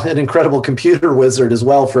now an incredible computer wizard as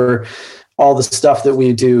well for all the stuff that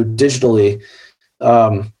we do digitally.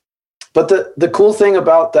 But the cool thing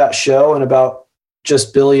about that show and about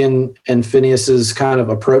just Billy and Phineas's kind of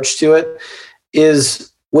approach to it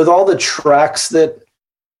is, with all the tracks that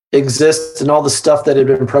exist and all the stuff that had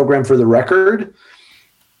been programmed for the record,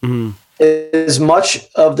 as much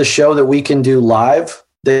of the show that we can do live,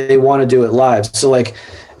 they want to do it live. So like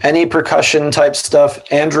any percussion type stuff,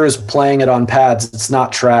 Andrew's playing it on pads. It's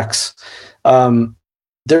not tracks.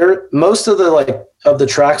 Most of the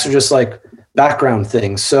tracks are just like background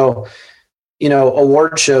things. So,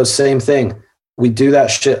 award shows, same thing. We do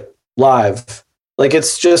that shit live. Like,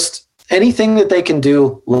 it's just anything that they can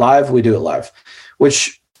do live, we do it live,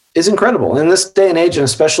 which is incredible in this day and age. And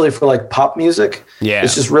especially for like pop music,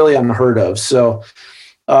 it's just really unheard of. So,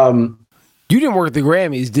 you didn't work at the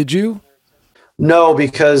Grammys, did you? No,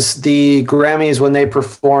 because the Grammys, when they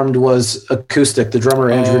performed, was acoustic. The drummer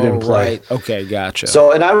Andrew didn't play. Right. Okay, gotcha.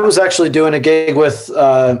 So, and I was actually doing a gig with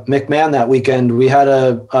McMahon that weekend. We had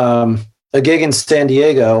a gig in San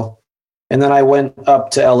Diego, and then I went up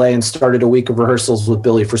to LA and started a week of rehearsals with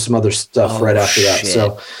Billy for some other stuff right after that.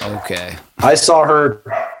 So, okay, I saw her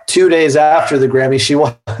 2 days after the Grammy.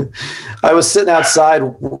 I was sitting outside.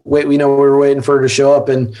 We were waiting for her to show up,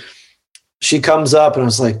 and she comes up, and I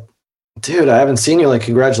was like, dude, I haven't seen you. Like,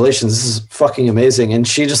 congratulations. This is fucking amazing. And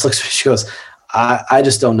she just looks at me, she goes, I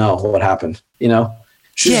just don't know what happened.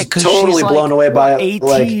 She's totally blown away by it.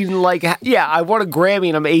 18, I won a Grammy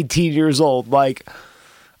and I'm 18 years old. Like,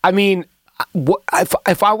 I mean,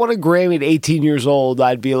 if I won a Grammy at 18 years old,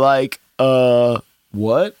 I'd be like,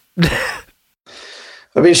 what?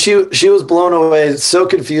 I mean, she was blown away, so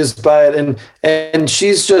confused by it. And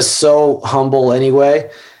she's just so humble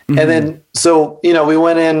anyway. And then, so, we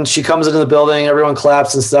went in, she comes into the building, everyone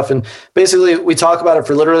claps and stuff. And basically we talk about it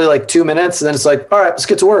for literally like 2 minutes. And then it's like, all right, let's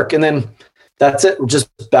get to work. And then that's it. We're just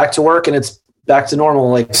back to work, and it's back to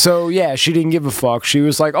normal. Like, so yeah, she didn't give a fuck. She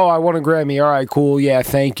was like, oh, I won a Grammy. All right, cool. Yeah.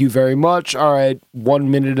 Thank you very much. All right.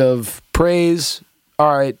 1 minute of praise.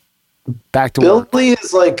 All right. Back to work. Billy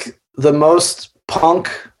is like the most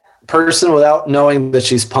punk person without knowing that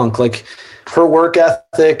she's punk. Like, her work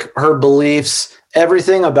ethic, her beliefs,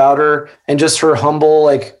 everything about her, and just her humble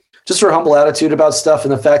attitude about stuff,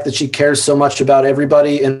 and the fact that she cares so much about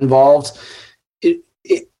everybody involved.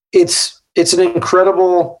 It's an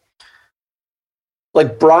incredible,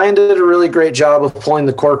 like, Brian did a really great job of pulling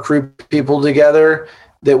the core crew people together,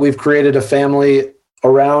 that we've created a family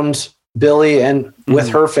around Billy and with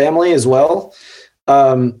her family as well.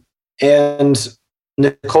 And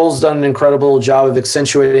Nicole's done an incredible job of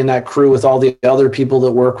accentuating that crew with all the other people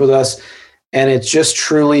that work with us. And it just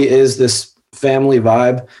truly is this family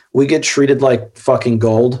vibe. We get treated like fucking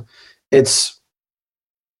gold. It's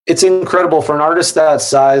incredible for an artist that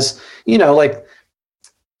size. Like,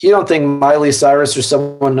 you don't think Miley Cyrus or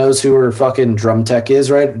someone knows who her fucking drum tech is,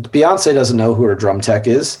 right? Beyonce doesn't know who her drum tech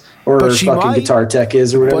is, or her fucking guitar tech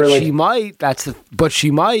is, or whatever. But she might. But she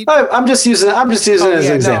might. I'm just using it as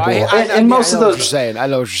an example. I know what you're saying. I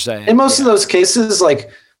know what you're saying. In most of those cases, like,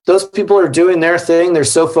 those people are doing their thing. They're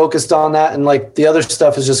so focused on that, and like the other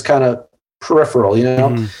stuff is just kind of peripheral,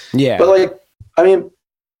 Yeah. But like, I mean,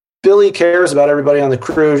 Billy cares about everybody on the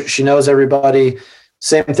crew. She knows everybody.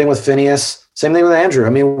 Same thing with Phineas. Same thing with Andrew. I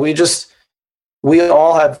mean, we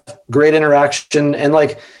all have great interaction, and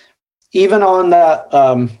like, even on that,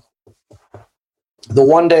 the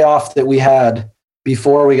one day off that we had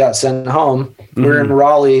before we got sent home, we were in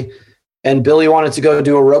Raleigh, and Billy wanted to go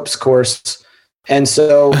do a ropes course. And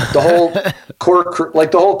so the whole core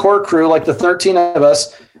crew, like the 13 of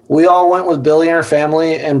us, we all went with Billy and her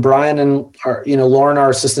family, and Brian and our, Lauren, our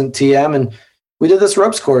assistant TM, and we did this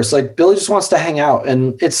ropes course. Like, Billy just wants to hang out,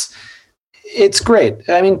 and it's great.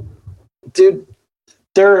 I mean, dude,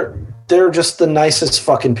 they're just the nicest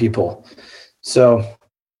fucking people. So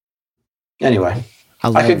anyway,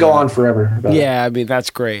 I could go on forever about it. I mean, that's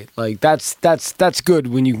great. Like, that's good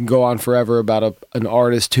when you can go on forever about an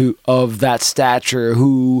artist of that stature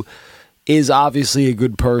who is obviously a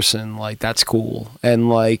good person. Like, that's cool. And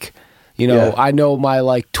like, I know my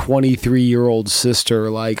like 23-year-old sister,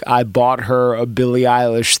 like, I bought her a Billie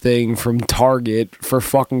Eilish thing from Target for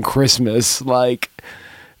fucking Christmas. Like,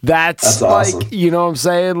 that's like, awesome. You know what I'm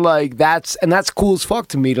saying? Like, that's cool as fuck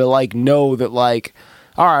to me to like know that, like,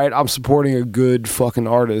 all right, I'm supporting a good fucking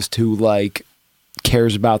artist who like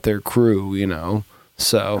cares about their crew,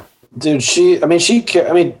 So, dude, she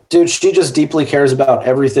just deeply cares about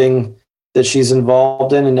everything that she's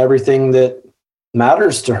involved in, and everything that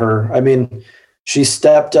matters to her. I mean, she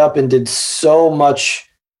stepped up and did so much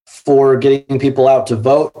for getting people out to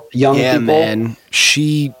vote, young people. Man.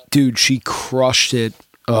 She crushed it.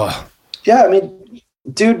 Ugh. Yeah, I mean,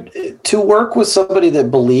 dude, to work with somebody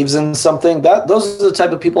that believes in something, those are the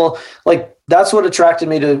type of people, like, that's what attracted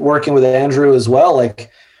me to working with Andrew as well.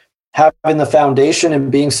 Like, having the foundation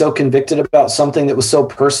and being so convicted about something that was so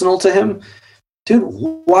personal to him. Dude,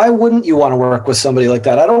 why wouldn't you want to work with somebody like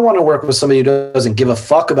that? I don't want to work with somebody who doesn't give a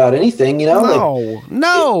fuck about anything, you know?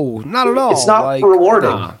 No, not at all. It's not rewarding.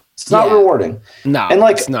 Nah. It's not rewarding. No, and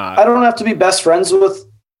like, it's not. I don't have to be best friends with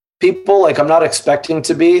people. Like, I'm not expecting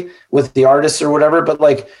to be with the artists or whatever, but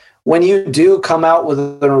like, when you do come out with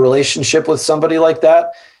a relationship with somebody like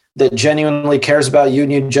that genuinely cares about you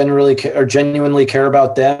and you genuinely care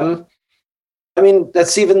about them, I mean,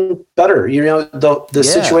 that's even better. You know, the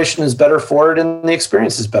situation is better for it and the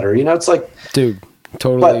experience is better. You know, it's like, dude,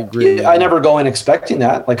 totally agree. I never go in expecting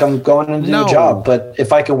that. Like, I'm going to do a job, but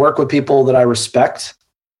if I can work with people that I respect,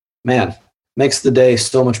 man, makes the day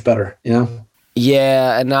so much better, you know?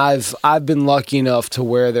 Yeah, and I've been lucky enough to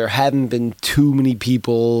where there haven't been too many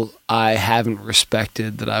people I haven't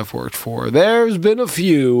respected that I've worked for. There's been a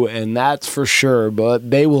few, and that's for sure, but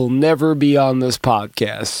they will never be on this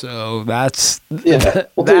podcast. So that's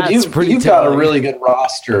well, dude, you've got a really good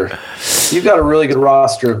roster. You've got a really good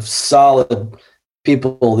roster of solid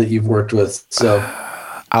people that you've worked with. So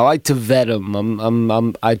I like to vet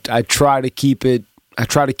them. I try to keep it. I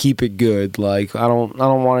try to keep it good. Like, I don't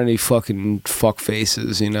want any fucking fuck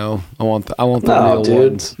faces, you know. I want the real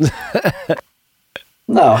ones.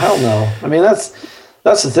 No, hell no. I mean, that's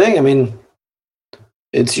the thing. I mean,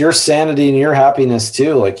 it's your sanity and your happiness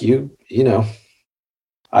too. Like, you know,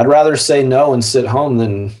 I'd rather say no and sit home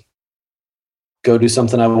than go do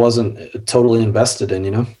something I wasn't totally invested in,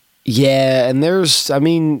 you know? Yeah, and that's the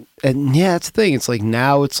thing. It's like,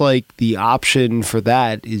 now it's like the option for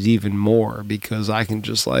that is even more, because I can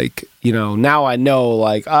just, like, you know, now I know,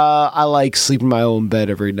 like, I like sleeping in my own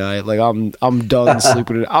bed every night. Like, I'm done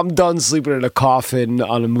sleeping. I'm done sleeping in a coffin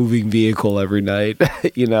on a moving vehicle every night.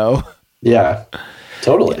 You know? Yeah,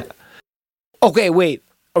 totally. Yeah. Okay, wait.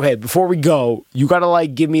 Okay, before we go, you gotta,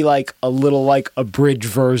 like, give me, like, a little, like, abridged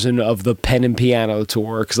version of the Pen and Piano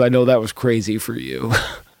tour, because I know that was crazy for you.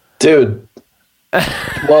 Dude,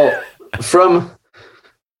 well, from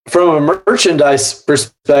a merchandise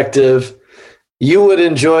perspective, you would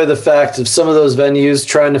enjoy the fact of some of those venues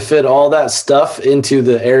trying to fit all that stuff into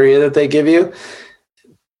the area that they give you.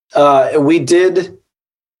 We did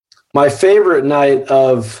my favorite night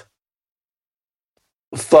of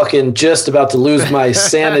fucking just about to lose my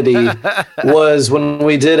sanity was when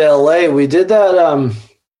we did LA. We did that,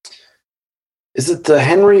 is it the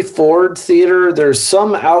Henry Ford Theater? There's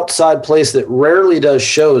some outside place that rarely does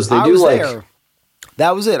shows. They do like there.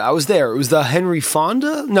 That was it. I was there. It was the Henry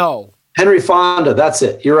Fonda? No. Henry Fonda. That's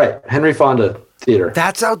it. You're right. Henry Fonda Theater.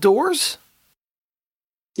 That's outdoors?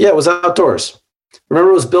 Yeah, it was outdoors.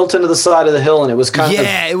 Remember, it was built into the side of the hill, and it was kind of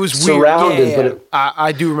it was surrounded. Weird. Yeah. But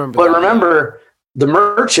I do remember. But remember, the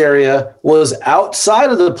merch area was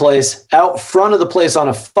outside of the place, out front of the place on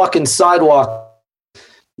a fucking sidewalk.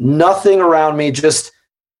 Nothing around me, just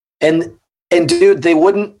and dude,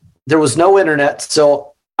 there was no internet,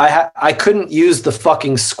 so I couldn't use the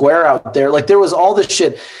fucking square out there. Like, there was all this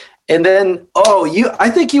shit. And then I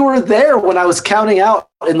think you were there when I was counting out,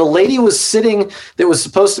 and the lady was sitting that was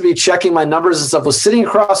supposed to be checking my numbers and stuff was sitting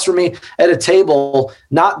across from me at a table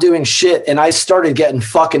not doing shit, and I started getting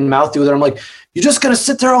fucking mouthy with her. I'm like, "You're just gonna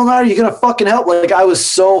sit there all night? Are you gonna fucking help?" Like, I was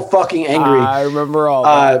so fucking angry. I remember all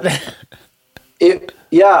that.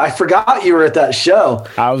 Yeah, I forgot you were at that show.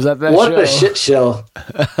 I was at that show. What a shit show.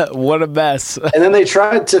 What a mess. And then they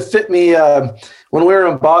tried to fit me, when we were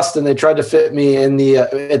in Boston, they tried to fit me in the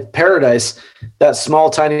at Paradise, that small,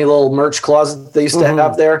 tiny little merch closet they used to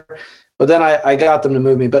have there. But then I got them to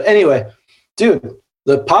move me. But anyway, dude,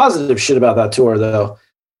 the positive shit about that tour, though,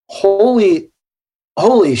 holy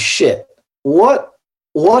shit. What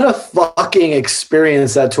a fucking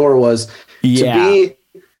experience that tour was. Yeah. To be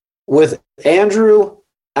with Andrew,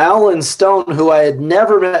 Alan Stone, who I had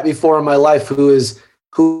never met before in my life,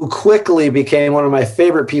 who quickly became one of my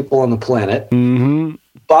favorite people on the planet. Mm-hmm.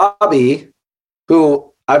 Bobby,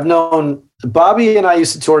 who I've known, Bobby and I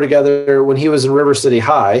used to tour together when he was in River City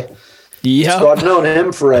High. Yeah. So I've known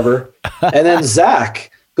him forever. And then Zach,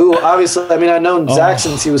 who obviously, I've known Zach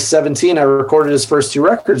since he was 17. I recorded his first 2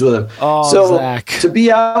 records with him. So Zach. To be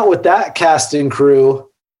out with that casting crew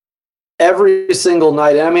every single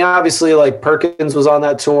night. And obviously, like, Perkins was on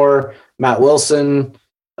that tour, Matt Wilson.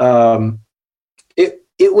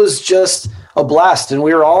 It was just a blast. And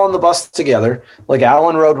we were all on the bus together. Like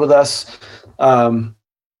Alan rode with us.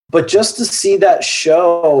 But just to see that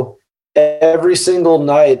show every single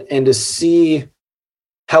night and to see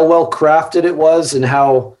how well crafted it was and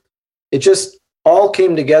how it just all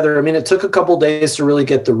came together. I mean, it took a couple days to really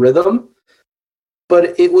get the rhythm,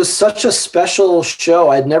 but it was such a special show.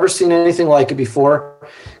 I'd never seen anything like it before,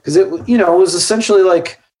 because it was essentially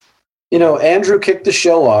like, Andrew kicked the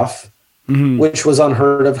show off, which was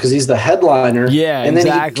unheard of because he's the headliner. Yeah, and then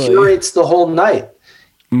exactly. He curates the whole night.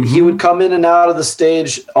 He would come in and out of the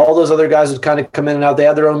stage. All those other guys would kind of come in and out. They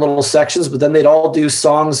had their own little sections, but then they'd all do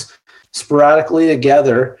songs sporadically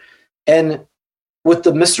together. And with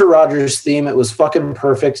the Mr. Rogers theme, it was fucking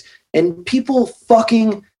perfect. And people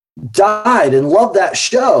fucking died and loved that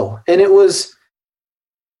show. And it was,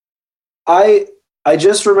 I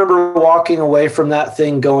just remember walking away from that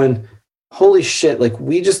thing going, holy shit, like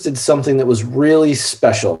we just did something that was really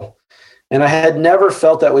special. And I had never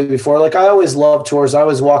felt that way before. Like I always love tours. I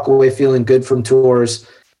always walk away feeling good from tours.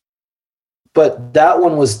 But that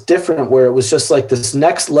one was different, where it was just like this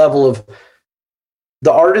next level of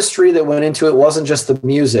the artistry that went into it. Wasn't just the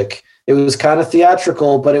music. It was kind of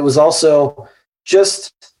theatrical, but it was also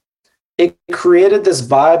just, it created this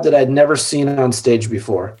vibe that I'd never seen on stage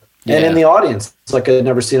before. Yeah. And in the audience, it's like I'd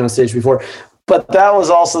never seen on stage before. But that was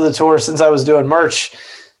also the tour, since I was doing merch.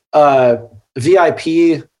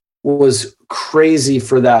 VIP was crazy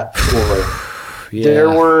for that tour. Yeah. There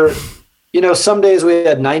were, some days we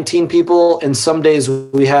had 19 people and some days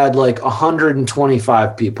we had like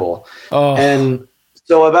 125 people. Oh. And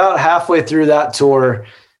so about halfway through that tour,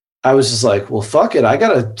 I was just like, well, fuck it. I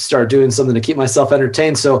got to start doing something to keep myself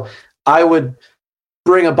entertained. So I would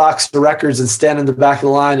bring a box of records and stand in the back of the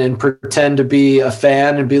line and pretend to be a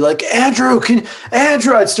fan and be like, Andrew,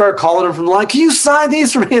 I'd start calling him from the line. Can you sign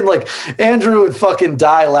these for me? And like Andrew would fucking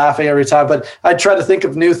die laughing every time, but I'd try to think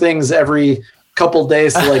of new things every couple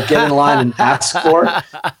days to like get in line and ask for.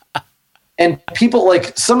 And people,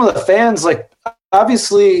 like some of the fans, like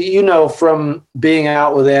obviously, from being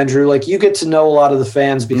out with Andrew, like you get to know a lot of the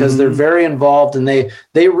fans because they're very involved and they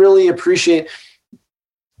really appreciate.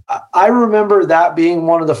 I remember that being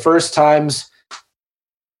one of the first times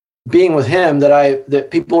being with him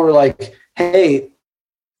that people were like, hey,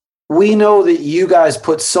 we know that you guys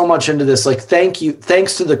put so much into this. Like, thank you.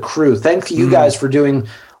 Thanks to the crew. Thank you guys for doing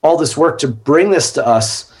all this work to bring this to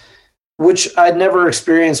us, which I'd never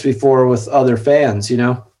experienced before with other fans,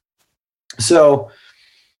 So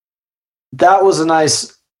that was a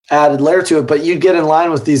nice added layer to it. But you'd get in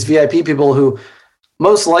line with these VIP people who,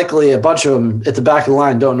 most likely a bunch of them at the back of the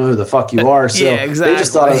line don't know who the fuck you are. So yeah, exactly. They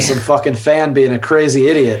just thought I was some fucking fan being a crazy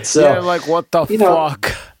idiot. So yeah, like what the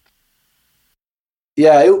fuck?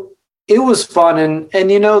 Yeah, it was fun. And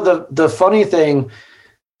the funny thing,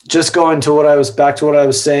 just going to back to what I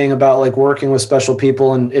was saying about like working with special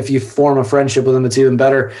people, and if you form a friendship with them, it's even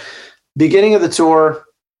better. Beginning of the tour,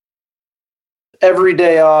 every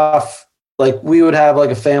day off, like we would have like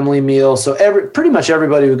a family meal. So pretty much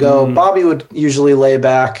everybody would go. Bobby would usually lay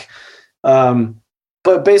back.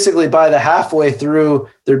 But basically by the halfway through,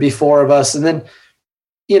 there'd be four of us. And then,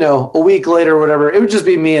 a week later or whatever, it would just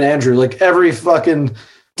be me and Andrew. Like every fucking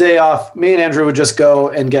day off, me and Andrew would just go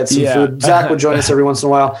and get some food. Zach would join us every once in a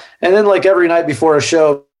while. And then like every night before a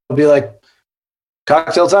show, it'd be like,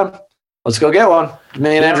 cocktail time, let's go get one.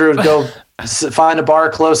 Me and Andrew would go find a bar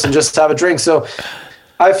close and just have a drink. So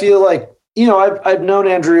I feel like, I've known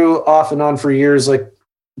Andrew off and on for years, like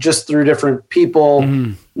just through different people,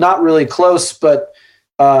 not really close, but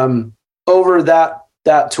over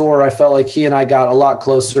that tour, I felt like he and I got a lot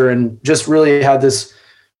closer and just really had this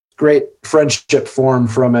great friendship form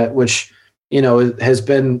from it, which, has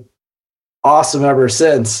been awesome ever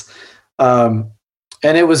since. And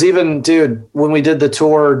it was even, dude, when we did the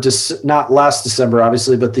tour, not last December,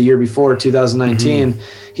 obviously, but the year before, 2019,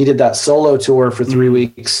 he did that solo tour for 3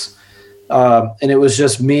 weeks. And it was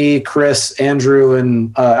just me, Chris, Andrew,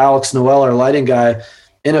 and Alex Noel, our lighting guy,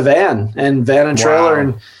 in a van and trailer.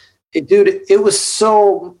 And it was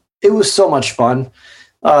so much fun.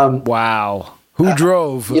 Wow. Who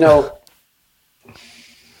drove?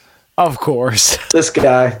 Of course. This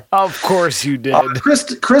guy. Of course you did. Chris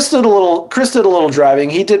did a little driving.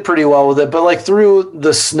 He did pretty well with it, but like through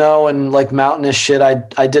the snow and like mountainous shit,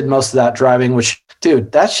 I did most of that driving, which,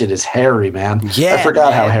 dude, that shit is hairy, man. Yeah. I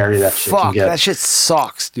forgot how hairy that shit can get. That shit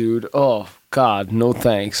sucks, dude. Oh God, no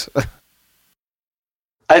thanks.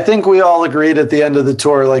 I think we all agreed at the end of the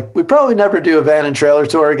tour, like we probably never do a van and trailer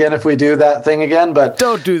tour again if we do that thing again, but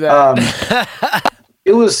don't do that.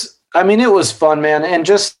 It was fun, man. And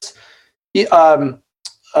just,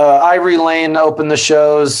 Ivory Lane opened the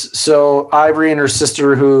shows. So Ivory and her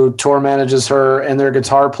sister, who tour manages her, and their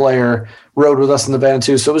guitar player rode with us in the band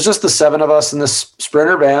too. So it was just the 7 of us in this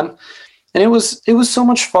Sprinter band, and it was so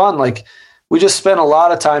much fun. Like, we just spent a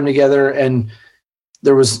lot of time together, and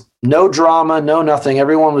there was no drama, no nothing.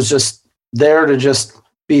 Everyone was just there to just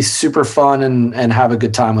be super fun and have a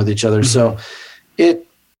good time with each other. So it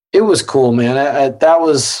was cool, man. That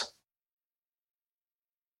was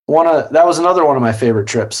another one of my favorite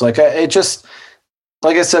trips. Like,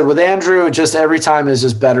 like I said, with Andrew, just every time is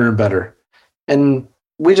just better and better. And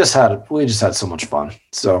we just had so much fun.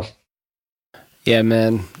 So yeah,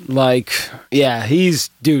 man. Like, yeah, he's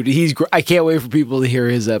I can't wait for people to hear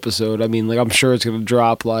his episode. I mean, like, I'm sure it's going to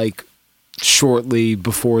drop like shortly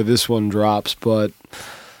before this one drops, but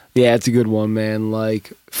yeah, it's a good one, man.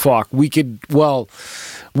 Like, fuck, we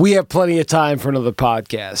have plenty of time for another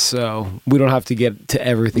podcast, so we don't have to get to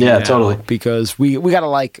everything. Yeah, now, totally. Because we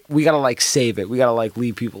gotta save it. We gotta like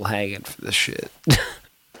leave people hanging for this shit.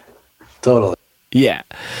 Totally. Yeah.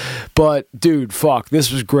 But dude, fuck,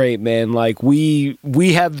 this was great, man. Like, we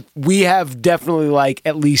have definitely like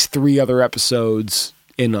at least 3 other episodes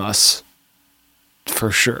in us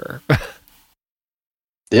for sure.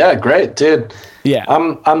 Yeah, great, dude. Yeah.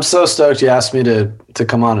 I'm so stoked you asked me to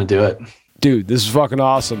come on and do it. Dude, this is fucking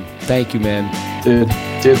awesome. Thank you, man. Dude,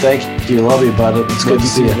 thank you. Love you, bud. It's good to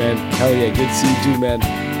see you, man. Hell yeah, good to see you too, man.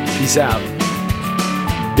 Peace out.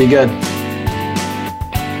 Be good.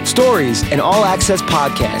 Stories, an all-access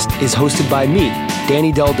podcast, is hosted by me,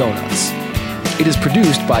 Danny Del Donuts. It is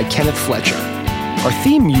produced by Kenneth Fletcher. Our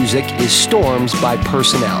theme music is Storms by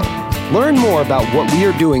Personnel. Learn more about what we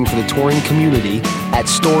are doing for the touring community at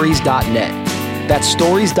stories.net. That's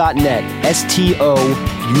stories.net, STOURIES.net.